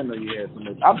that. I didn't know you had so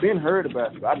much. I've been heard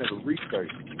about you. I never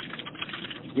researched.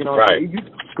 You know, right?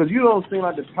 Because you don't seem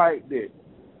like the type that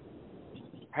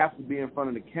have to be in front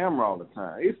of the camera all the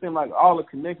time. It seems like all the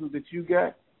connections that you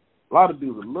got, a lot of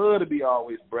dudes would love to be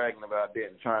always bragging about that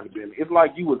and trying to be. It's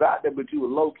like you was out there, but you were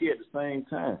low key at the same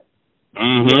time.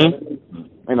 Mm-hmm.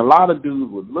 And a lot of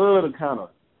dudes would love to kind of,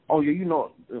 I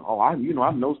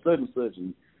know such and such,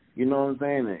 and you know what I'm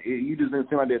saying. And you just didn't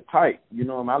seem like that tight. You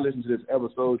know, I listened to this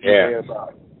episode you had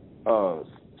about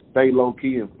stay low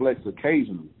key and flex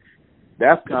occasionally.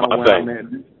 That's kind of where I'm at.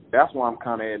 That's why I'm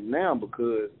kind of at now,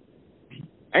 because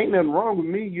ain't nothing wrong with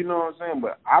me, you know what I'm saying,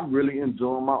 but I really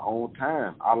enjoy my own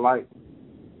time. I like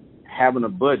having a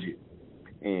budget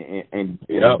and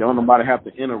don't nobody have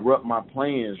to interrupt my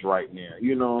plans right now,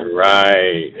 you know.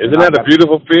 Right. Isn't that a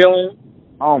beautiful feeling?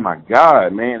 Oh, my God,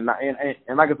 man.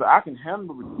 And like I said, I can handle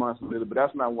the responsibility, but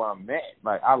that's not where I'm at.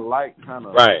 Like, I like kind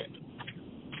of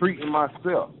treating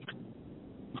myself.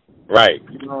 Right.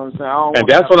 You know what I'm saying? And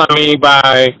that's what I mean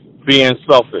by being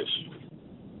selfish.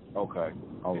 Okay.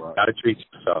 All right. Gotta treat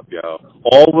yourself, yo.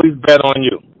 Always bet on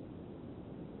you.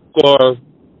 Or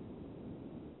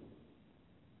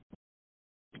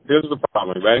here's the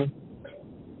problem, you ready?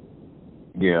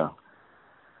 Yeah.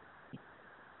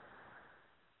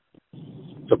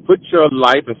 To put your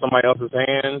life in somebody else's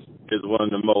hands is one of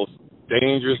the most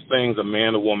dangerous things a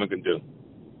man or woman can do.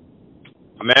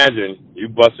 Imagine you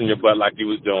busting your butt like you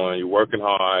was doing, you're working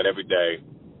hard every day.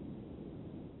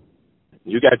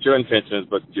 You got your intentions,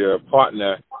 but your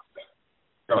partner,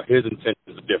 his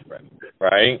intentions are different,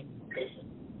 right?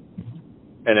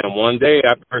 And then one day,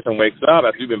 that person wakes up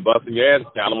after you've been busting your ass,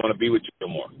 I don't want to be with you no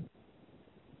more.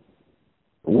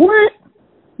 What?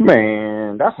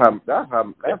 Man, that's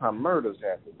how murders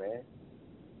happen, man.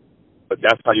 But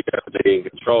that's how you got to stay in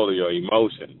control of your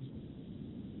emotions.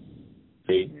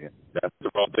 See, that's the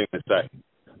wrong thing to say.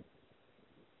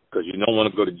 Because you don't want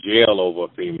to go to jail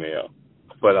over a female.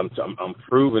 But I'm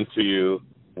proving to you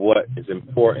what is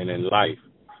important in life.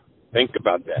 Think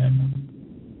about that.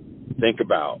 Think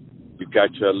about you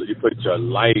put your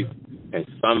life in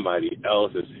somebody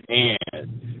else's hands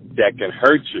that can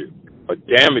hurt you or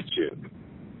damage you.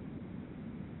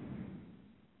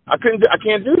 I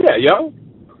can't do that, yo.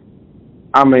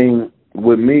 I mean,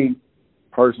 with me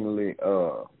personally,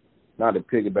 not to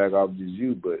piggyback off just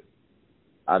you, but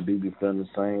I do be feeling the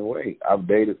same way. I've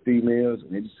dated females,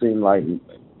 and it just seemed like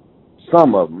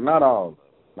some of them, not all of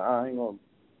them. I ain't gonna,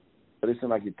 but it seems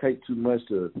like it takes too much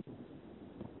to.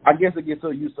 I guess it gets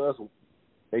so used to us.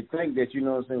 They think that, you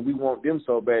know what I'm saying, we want them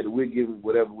so bad that we're giving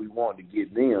whatever we want to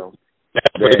get them.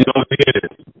 That's what it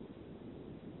is.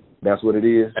 That's what it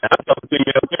is. And I told the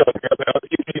female girl, I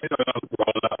was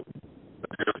grown up.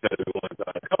 The girl said it one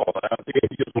time, come on, you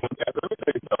just want that. Let me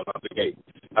tell you something out the gate.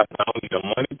 I said, I don't need no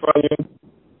money from you.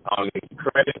 I don't need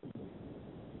credit.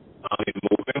 I don't need to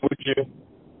move in with you.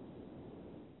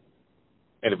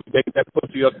 And if you take that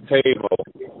pussy off the table,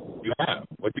 you have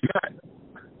what you got.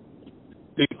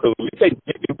 See, so when we take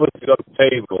taking pussy off the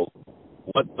table,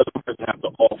 what does the person have to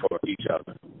offer each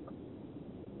other?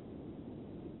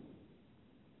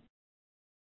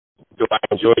 Do I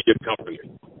enjoy your company?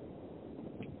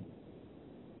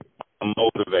 A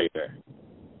motivator.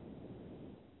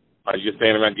 Are you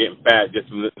standing around getting fat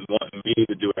just wanting me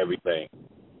to do everything?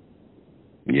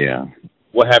 Yeah.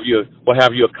 What have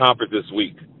you accomplished this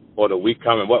week or the week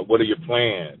coming? What are your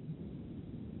plans?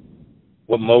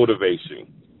 What motivates you?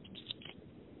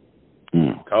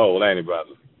 Cold, ain't it,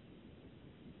 brother?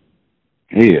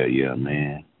 Hell yeah,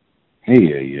 man. Hell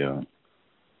yeah. You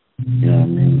know what I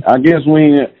mean? I guess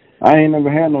I ain't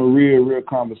never had no real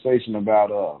conversation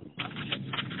about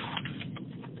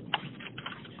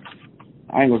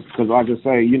I ain't gonna, because like I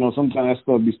say, you know, sometimes that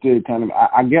stuff be still kind of.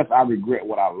 I guess I regret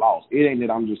what I lost. It ain't that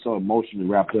I'm just so emotionally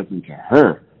wrapped up into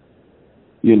her.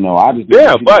 You know, I just but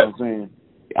know what I'm saying.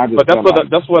 But that's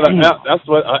what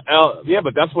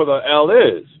the L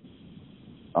is.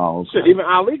 Oh, okay. Shit, even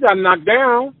Ali got knocked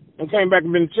down and came back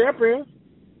and been champion.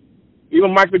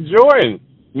 Even Michael Jordan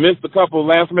missed a couple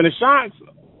last-minute shots.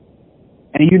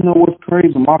 And you know what's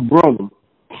crazy? My brother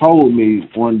told me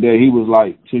one day, he was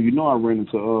like, so you know I ran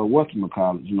into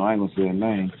whatchamacallit, you know, I ain't gonna say her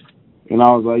name. And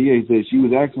I was like, yeah, he said she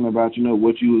was asking about, you know,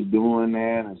 what you was doing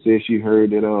there, and said she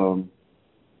heard that,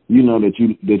 you know, that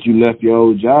you left your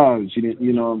old job, and she didn't,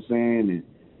 you know what I'm saying, and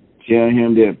tell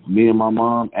him that me and my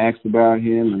mom asked about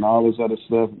him and all this other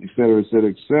stuff, et cetera, et cetera,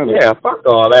 et cetera. Yeah, fuck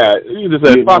all that. You just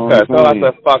said fuck her. So I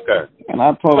said fuck her. And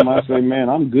I told him, I said, man,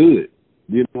 I'm good.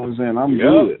 You know what I'm saying? I'm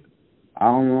good. I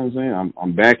don't know what I'm saying.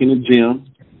 I'm back in the gym,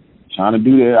 trying to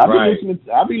do that.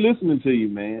 I'll be listening to you,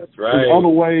 man. That's right. There's other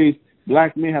ways.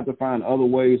 Black men have to find other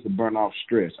ways to burn off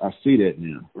stress. I see that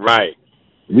now. Right.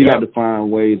 We got to find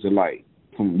ways to, like,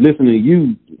 from listening to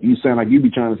you, you sound like you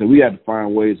be trying to say we have to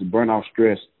find ways to burn off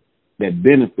stress that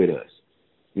benefit us.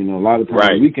 You know, a lot of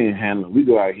times we can't handle it. We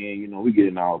go out here and, you know, we get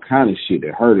in all kind of shit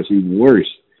that hurt us even worse.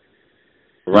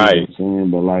 Right. You know what I'm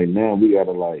saying? But, like, now we got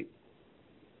to, like,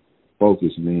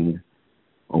 focus, man,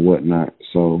 or whatnot.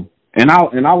 So, and I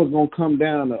was going to come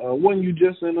down to, wasn't you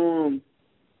just in,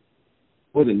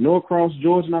 was it Norcross,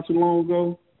 Georgia, not too long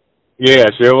ago? Yeah,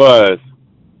 sure was.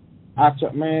 I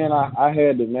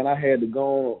had to go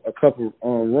on a couple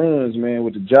runs, man,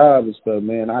 with the job and stuff,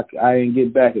 man. I didn't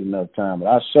get back enough time, but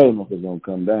I showed them if it's gonna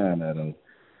come down that.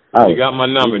 You got my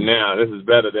number now. This is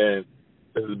better than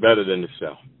the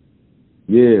show.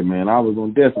 Yeah, man, I was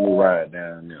gonna definitely ride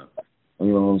down there.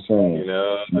 You know what I'm saying? You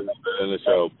know, this is better than the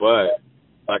show. But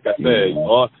like I said,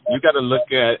 you got to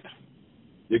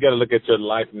look at your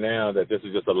life now that this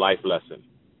is just a life lesson.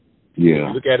 Yeah.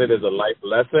 You look at it as a life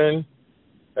lesson.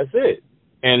 That's it.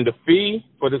 And the fee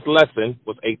for this lesson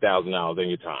was $8,000 in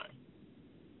your time.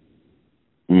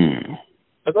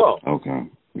 That's all. Okay.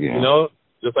 Yeah. You know,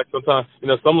 just like sometimes, you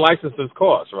know, some licenses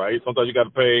cost, right? Sometimes you got to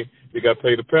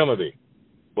pay the penalty.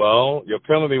 Well, your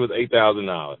penalty was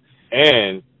 $8,000,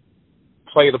 and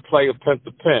play to pimp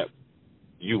to pimp,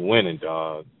 you winning,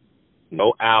 dog.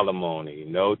 No alimony,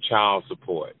 no child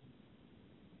support.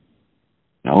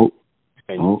 Nope.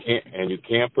 And you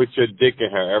can't put your dick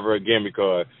in her ever again,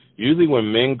 because usually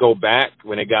when men go back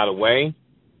when they got away,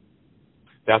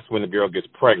 that's when the girl gets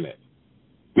pregnant.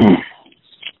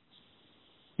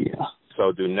 Yeah.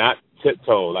 So do not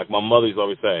tiptoe. Like my mother used to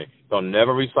always say, don't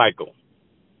never recycle.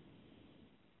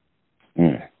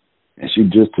 And she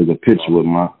just took a picture with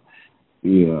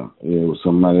with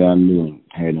somebody I knew and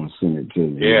had them send it to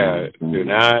me. Yeah, do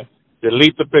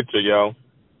Delete the picture, yo.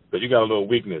 Because you got a little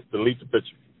weakness. Delete the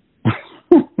picture.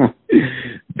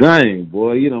 Dang,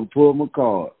 boy, you done pulled my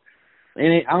card.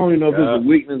 And I don't even know if it's a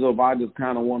weakness or if I just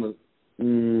kind of want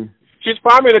to. She's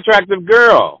probably an attractive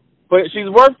girl, but she's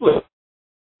worthless.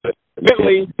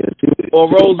 Bentley or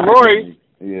Rolls Royce,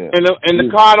 and the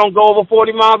car don't go over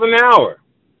 40 miles an hour.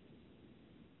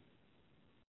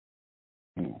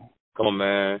 Come on,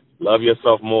 man. Love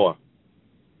yourself more.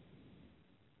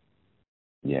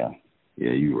 Yeah,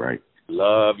 you're right.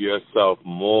 Love yourself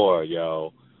more,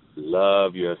 yo.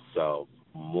 Love yourself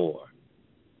more.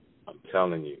 I'm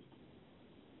telling you.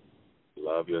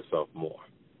 Love yourself more.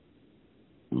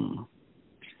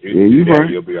 You're right.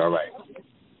 You'll be all right.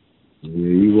 Yeah,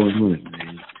 you 100,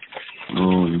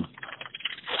 man.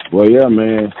 Well, yeah,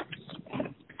 man.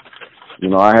 You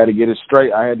know, I had to get it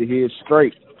straight. I had to hear it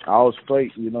straight. I was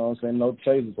straight, you know what I'm saying? No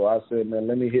chaser. So I said, man,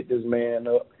 let me hit this man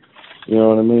up. You know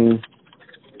what I mean?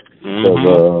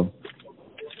 Because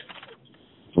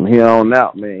from here on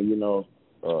out, man, you know,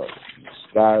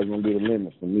 sky's going to be the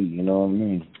limit for me. You know what I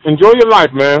mean? Enjoy your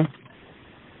life, man.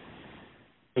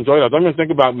 Enjoy your life. Don't even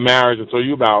think about marriage until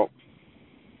you about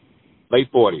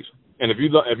late 40s. And if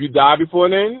you die before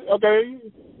then, okay,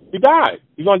 you died.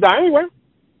 You're gonna die anyway.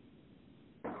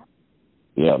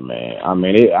 Yeah, man. I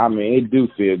mean, it do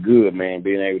feel good, man,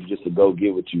 being able just to go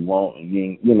get what you want. And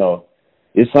you know,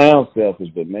 it sounds selfish,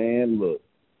 but man, look,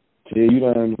 till you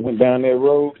done went down that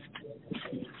road.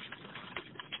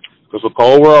 It's a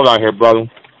cold world out here,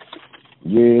 brother.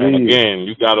 Yeah. And again,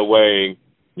 you got away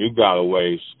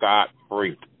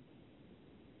scot-free.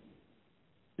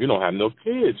 You don't have no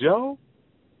kids, yo.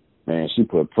 Man, she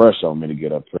put pressure on me to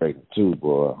get her pregnant too,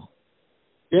 boy.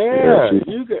 Yeah,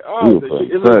 she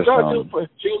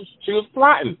was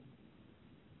plotting.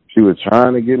 She was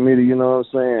trying to get me to, you know what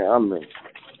I'm saying? I mean,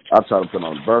 I tried to put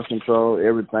on birth control,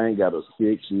 everything, got her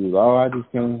sick. She was, I just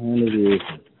can't handle this.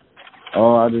 I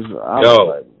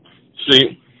was like,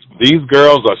 see, these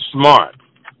girls are smart.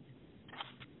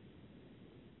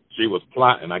 She was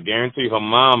plotting. I guarantee her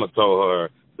mama told her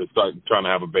to start trying to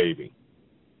have a baby.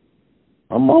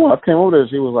 My mama, I came over there.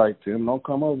 She was like, Tim, don't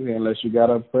come over here unless you got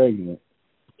her pregnant.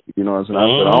 You know what I'm saying?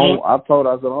 I told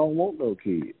her, I don't want no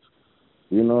kids.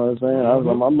 You know what I'm saying? I was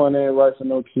like, my money ain't right for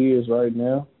no kids right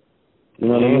now. You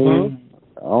know what I mean?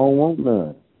 I don't want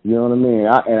none. You know what I mean?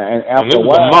 And after a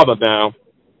while, the mother down.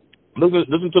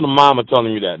 Listen to the mama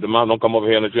telling you that. The mom don't come over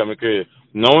here unless you have a kid.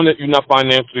 Knowing that you're not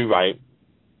financially right,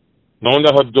 knowing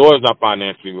that her daughter's not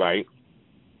financially right,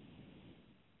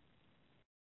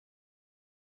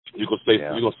 you're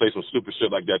gonna say some stupid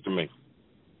shit like that to me.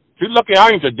 If you're lucky I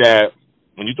ain't your dad,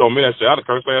 when you told me that shit, I'd have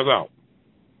cursed her ass out.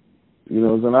 You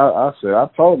know, then I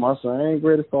told him, I said, I ain't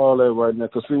ready for all that right now.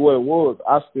 Because see what it was,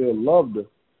 I still loved her.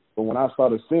 But when I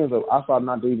started seeing her, I started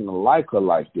not to even like her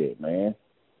like that, man.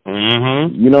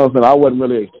 You know what I'm saying? I wasn't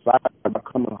really excited about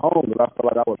coming home, but I felt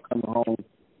like I was coming home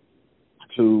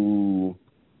to,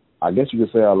 I guess you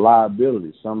could say, a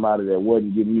liability. Somebody that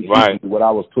wasn't giving me what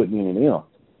I was putting in them.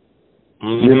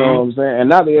 You know what I'm saying? And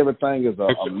not that everything is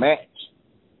a match.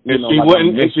 And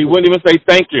she wouldn't even say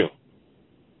thank you.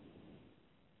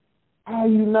 How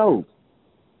you know?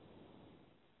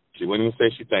 She wouldn't even say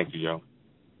she thanked you, yo.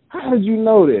 How did you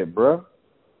know that, bro?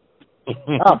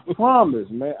 I promise,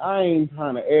 man. I ain't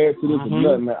trying to add to this or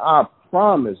nothing, man. I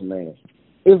promise, man.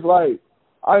 It's like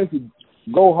I used to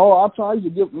go hard. I used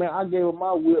to give, man. I gave her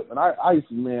my whip, and I used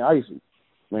to, man.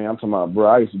 I'm talking about, bro.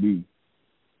 I used to be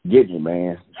getting it,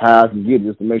 man. How I can get it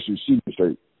just to make sure she was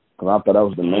straight, because I thought that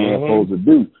was the man supposed to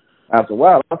do. After a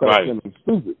while, I thought I was feeling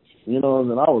stupid. You know,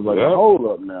 and I was like, hold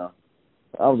up now.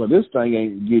 I was like, this thing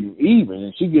ain't getting even,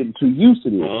 and she getting too used to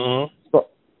this. So,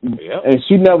 and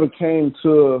she never came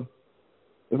to.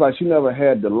 It's like she never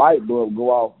had the light bulb go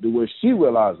off to where she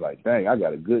realized, like, dang, I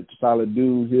got a good, solid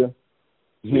dude here.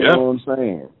 You know what I'm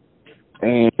saying?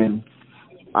 And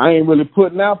I ain't really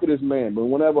putting out for this man, but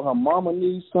whenever her mama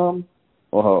needs something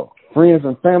or her friends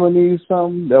and family needs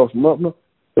something that was nothing,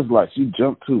 it's like she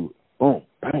jumped to it. Boom,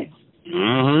 bang.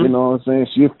 You know what I'm saying?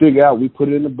 She'll figure out, we put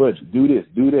it in the budget. Do this,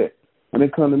 do that. When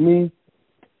it come to me,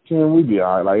 can we be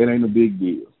all right? Like, it ain't a big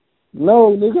deal.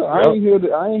 No, nigga, I ain't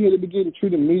here to be getting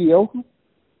treated mediocre.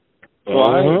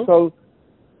 So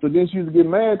so then she used to get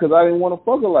mad because I didn't want to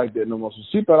fuck her like that no more. So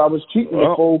she thought I was cheating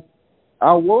before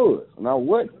I was, and I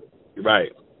wasn't.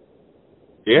 Right.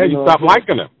 Yeah, you stopped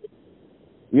liking her.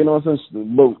 You know what I'm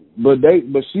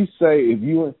saying? But she say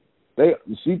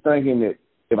she thinking that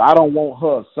if I don't want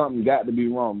her, something got to be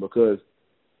wrong, because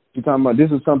she talking about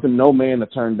this is something no man to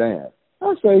turn down.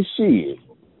 I say, shit.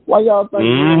 Why y'all think we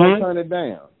won't turn it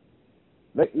down?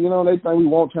 They think we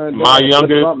won't turn it down.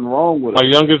 There's something wrong with it. My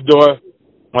youngest daughter,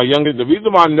 The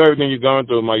reason why I know everything you're going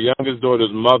through, my youngest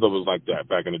daughter's mother was like that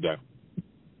back in the day.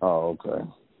 Oh, okay.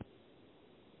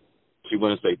 She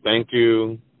wouldn't say thank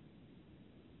you.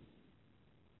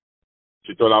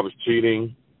 She thought I was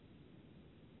cheating.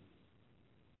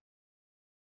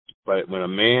 But when a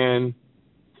man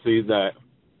sees that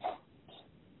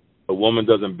a woman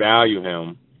doesn't value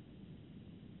him,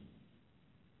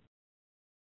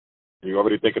 you're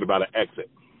already thinking about an exit.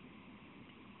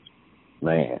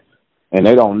 Man. And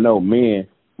they don't know, men,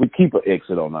 we keep an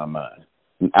exit on our mind.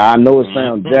 I know it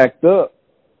sounds jacked up,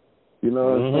 you know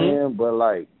what I'm saying? But,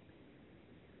 like,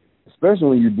 especially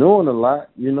when you're doing a lot,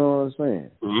 you know what I'm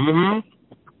saying?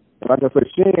 Like I said,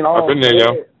 she ain't all been there,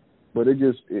 yo. but it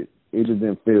just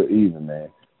didn't feel even, man.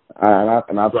 I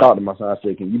thought to myself, I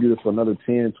said, can you do this for another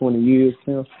 10, 20 years,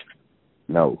 Tim?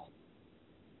 No.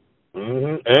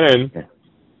 And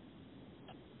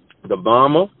the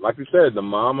mama, like you said, the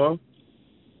mama,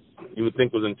 you would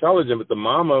think was intelligent, but the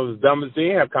mama was dumb as she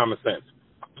didn't have common sense.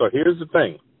 So here's the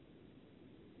thing,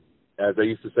 as they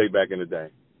used to say back in the day,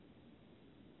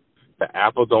 the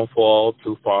apple don't fall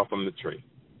too far from the tree.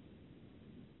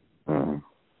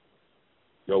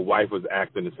 Your wife was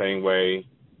acting the same way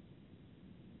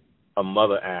her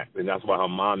mother acted, and that's why her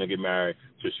mom didn't get married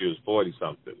till she was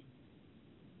 40-something.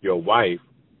 Your wife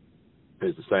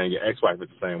is the same, your ex-wife is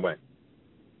the same way.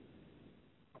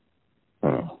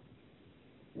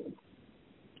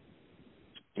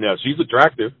 Now, she's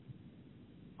attractive.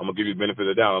 I'm going to give you the benefit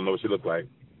of the doubt. I don't know what she looked like.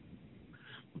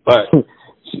 But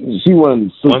she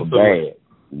wasn't super bad,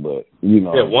 but, you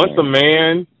know. Yeah,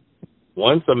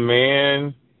 once a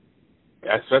man,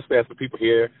 especially as the people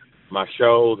hear my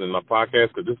shows and my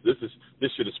podcasts, because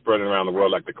this shit is spreading around the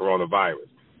world like the coronavirus.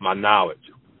 My knowledge.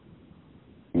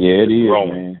 Yeah, it is,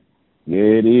 growing. man.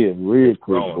 Yeah, it is. Real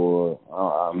quick, boy.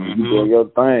 You doing your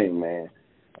thing, man.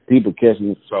 People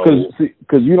catching,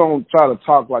 because you don't try to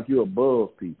talk like you're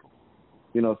above people.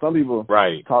 You know, some people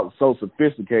talk so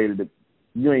sophisticated that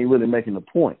you ain't really making the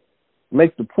point.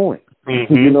 Make the point.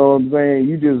 You know what I'm saying?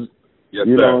 You just,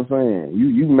 you know what I'm saying?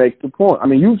 You make the point. I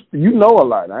mean, you know a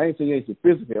lot. I ain't saying you ain't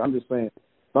sophisticated. I'm just saying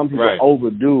some people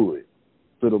overdo it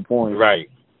to the point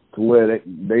to where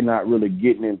they not really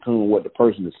getting in tune with what the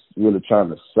person is really trying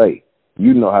to say.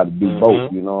 You know how to do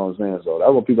both, you know what I'm saying? So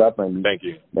that's what people, I think, they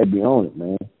be on it,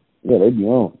 man. Yeah, they be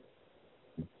on it.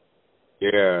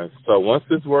 Yeah, so once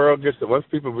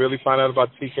people really find out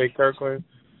about T.K. Kirkland,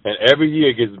 and every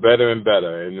year it gets better and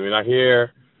better, and when I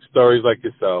hear stories like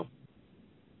yourself,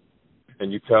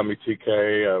 and you tell me,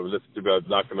 TK, I listened to about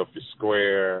knocking off your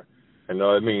square, and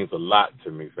know it means a lot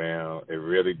to me, fam. It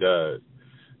really does.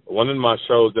 One of my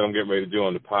shows that I'm getting ready to do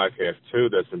on the podcast, too,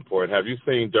 that's important. Have you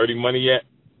seen Dirty Money yet?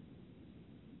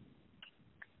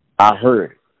 I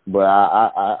heard it, but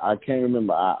I can't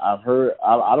remember. I've heard.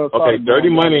 I don't. Okay, Dirty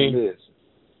Money.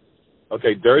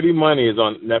 Okay, Dirty Money is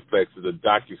on Netflix. It's a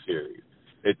docuseries.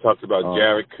 It talks about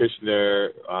Jared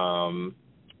Kushner,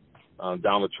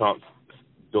 Donald Trump's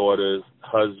daughter's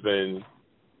husband.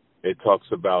 It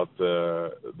talks about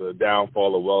the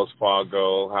downfall of Wells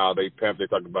Fargo, how they pimped. They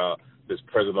talk about this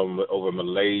president over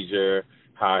Malaysia,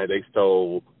 how they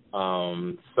stole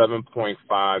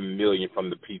 $7.5 million from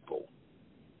the people.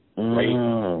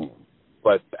 Right?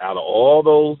 But out of all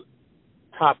those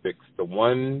topics, the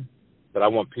one that I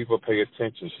want people to pay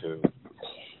attention to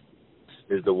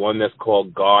is the one that's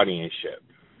called guardianship.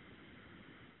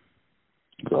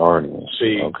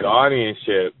 See,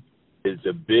 guardianship is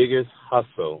the biggest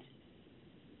hustle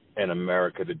in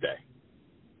America today.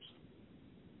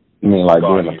 You mean like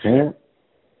being a parent?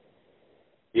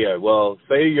 Yeah, well,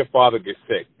 say your father gets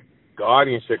sick.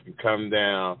 Guardianship can come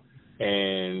down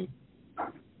and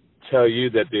tell you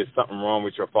that there's something wrong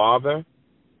with your father.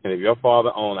 And if your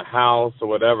father owned a house or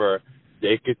whatever,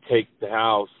 they could take the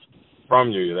house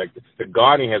from you. Like the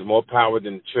guardian has more power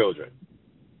than the children.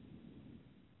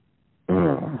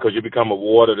 Because you become a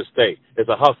ward of the state. It's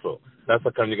a hustle. That's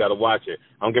how come you got to watch it.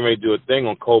 I'm getting ready to do a thing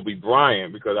on Kobe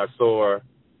Bryant because I saw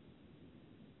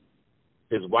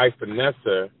his wife,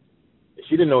 Vanessa.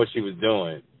 She didn't know what she was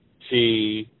doing.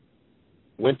 She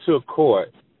went to a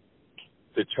court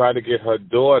to try to get her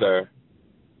daughter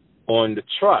on the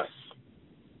trust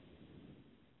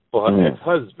for her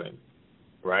ex-husband,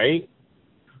 right?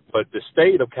 But the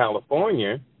state of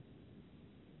California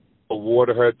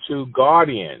awarded her 2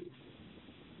 guardians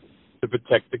to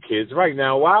protect the kids. Right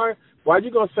now, why are you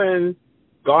going to send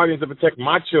guardians to protect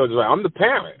my children? I'm the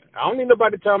parent. I don't need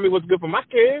nobody to tell me what's good for my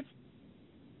kids.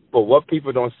 But what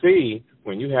people don't see,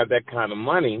 when you have that kind of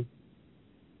money,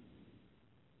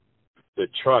 the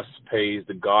trust pays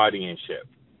the guardianship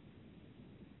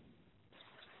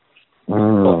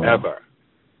forever.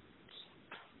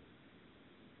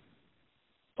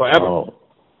 forever. Oh,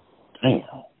 damn.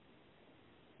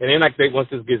 And then like once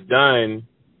this gets done,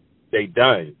 they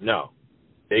done. No,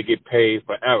 they get paid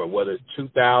forever. Whether it's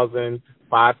 $2,000,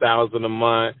 $5,000 a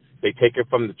month, they take it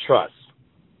from the trust.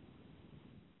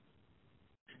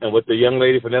 And what the young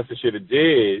lady Vanessa should have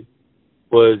did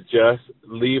was just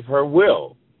leave her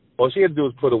will. All she had to do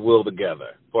was put a will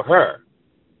together for her.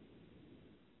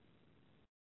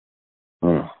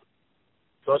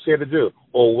 That's all she had to do.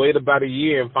 Or wait about a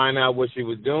year and find out what she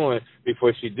was doing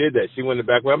before she did that. She went in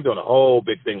the back. Well, I'm doing a whole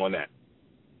big thing on that.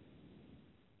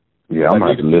 Yeah, I'm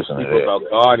going to listen to that. About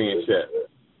guardianship.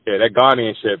 Yeah, that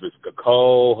guardianship is a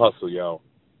cold hustle, yo.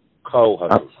 Cold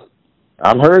hustle.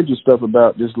 I've heard your stuff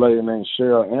about this lady named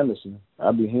Cheryl Anderson.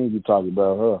 I be hearing you talk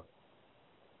about her.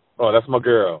 Oh, that's my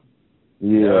girl.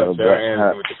 Yeah. Cheryl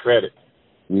Anderson with the credit.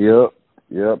 Yep.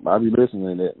 I be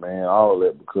listening to that, man, all of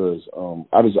that, because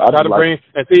I try to bring,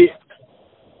 and see,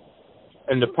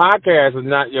 and the podcast is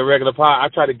not your regular pod. I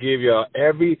try to give you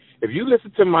if you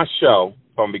listen to my show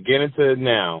from beginning to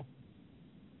now,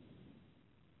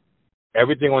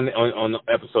 everything on the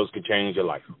episodes can change your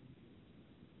life.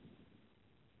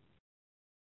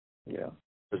 Yeah.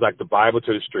 It's like the Bible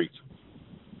to the streets.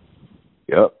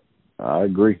 Yep. I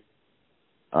agree,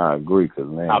 because,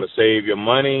 man. How to save your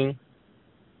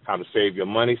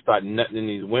money. Start nutting in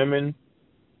these women.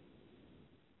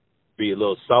 Be a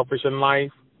little selfish in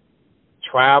life.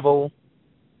 Travel.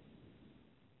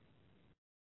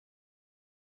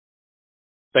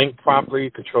 Think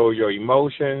properly. Control your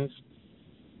emotions.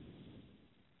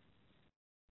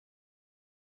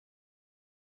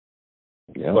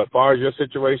 Yeah. But as far as your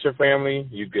situation, family,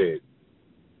 you good.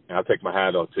 And I'll take my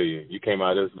hat off to you. You came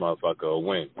out of this motherfucker a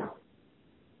win.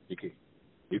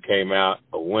 You came out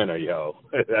a winner, yo.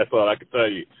 That's all I can tell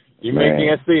you. You may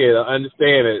can't see it, I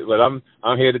understand it, but I'm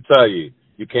here to tell you,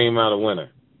 you came out a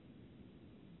winner.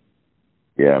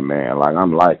 Yeah, man. Like,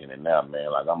 I'm liking it now,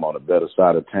 man. Like, I'm on the better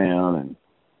side of town, and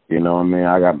you know what I mean.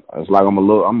 It's like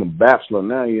I'm a bachelor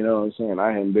now. You know what I'm saying?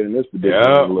 I haven't been in this predicament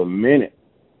in a little minute.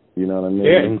 You know what I mean?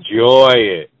 Yeah, enjoy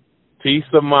it. Peace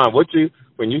of mind.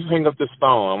 When you hang up this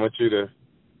phone, I want you to.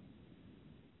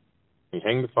 When you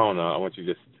hang the phone up, I want you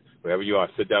to just. Wherever you are,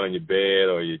 sit down in your bed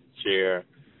or your chair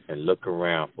and look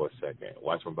around for a second.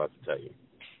 Watch what I'm about to tell you.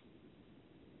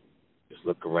 Just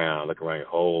look around your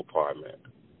whole apartment.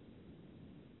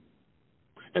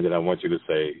 And then I want you to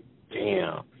say,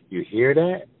 damn, you hear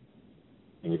that?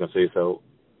 And you're going to say, so,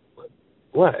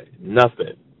 what?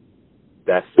 Nothing.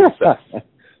 That's success.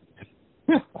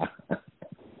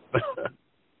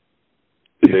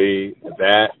 See,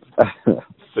 that's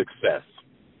success.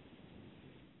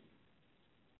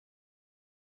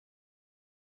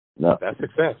 No. That's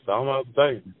success. I don't know what to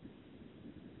tell you.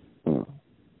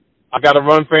 I got to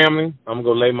run, family. I'm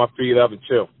going to lay my feet up and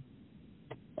chill.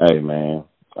 Hey, man.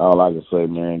 All I can say,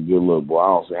 man, good look, boy. I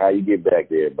don't see how you get back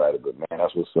to everybody, but, man,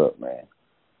 that's what's up, man.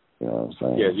 You know what I'm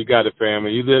saying? Yeah, you got it,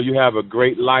 family. You have a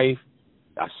great life.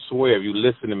 I swear, if you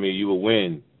listen to me, you will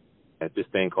win at this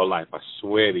thing called life. I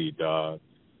swear to you, dog.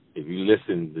 If you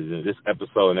listen to this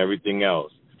episode and everything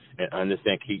else and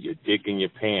understand, keep your dick in your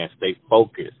pants, stay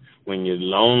focused. When you're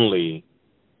lonely,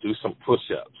 do some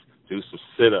push-ups, do some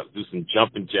sit-ups, do some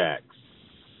jumping jacks.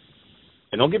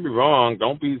 And don't get me wrong,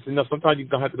 sometimes you're going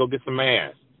to have to go get some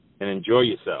ass and enjoy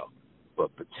yourself,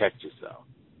 but protect yourself.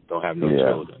 Don't have no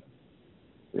children.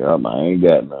 Yeah, man, I ain't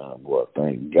got none, boy.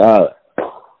 Thank God.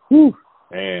 Whew.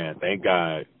 Man, thank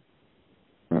God.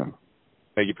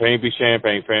 May your pain be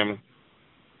champagne, family.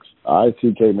 All right,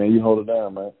 TK, man, you hold it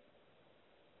down, man.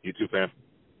 You too, fam.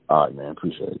 All right, man,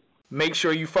 appreciate it. Make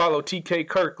sure you follow TK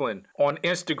Kirkland on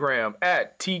Instagram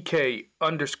at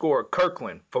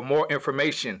TK_Kirkland. For more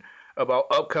information about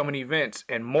upcoming events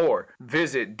and more,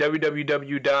 visit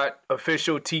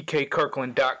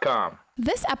www.officialtkkirkland.com.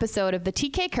 This episode of the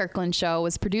TK Kirkland Show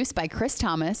was produced by Chris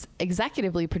Thomas,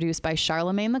 executively produced by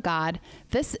Charlemagne the God.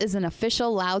 This is an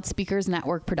official Loudspeakers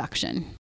Network production.